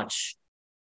so much.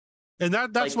 And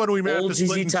that's what we may have to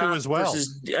split into as well.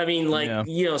 Versus, I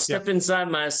mean, Step Inside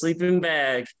My Sleeping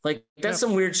Bag. Like, that's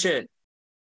some weird shit.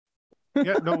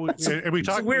 Yeah, no, and we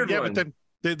talked. But then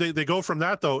they go from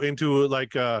that though into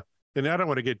like, and I don't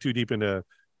want to get too deep into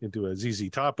a ZZ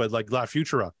Top, but like La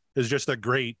Futura is just a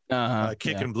great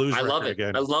kick and blues. I love it.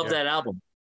 Again. I love that album.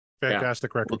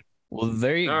 Fantastic record. Well,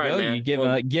 there you go. Man. You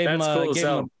gave him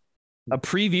a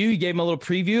preview. You gave him a little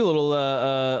preview,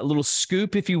 a little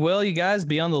scoop, if you will. You guys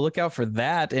be on the lookout for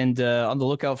that, and on the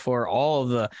lookout for all of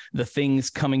the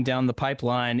things coming down the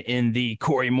pipeline in the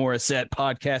Corey Morissette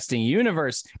podcasting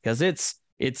universe, because it's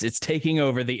taking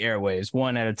over the airwaves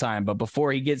one at a time. But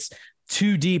before he gets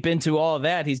too deep into all of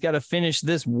that, he's got to finish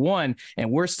this one,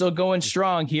 and we're still going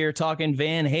strong here, talking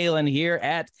Van Halen here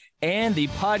at And the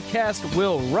Podcast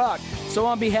Will Rock. So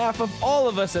on behalf of all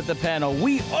of us at the panel,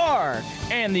 we are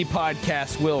And the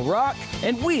Podcast Will Rock,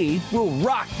 and we will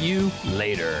rock you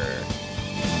later.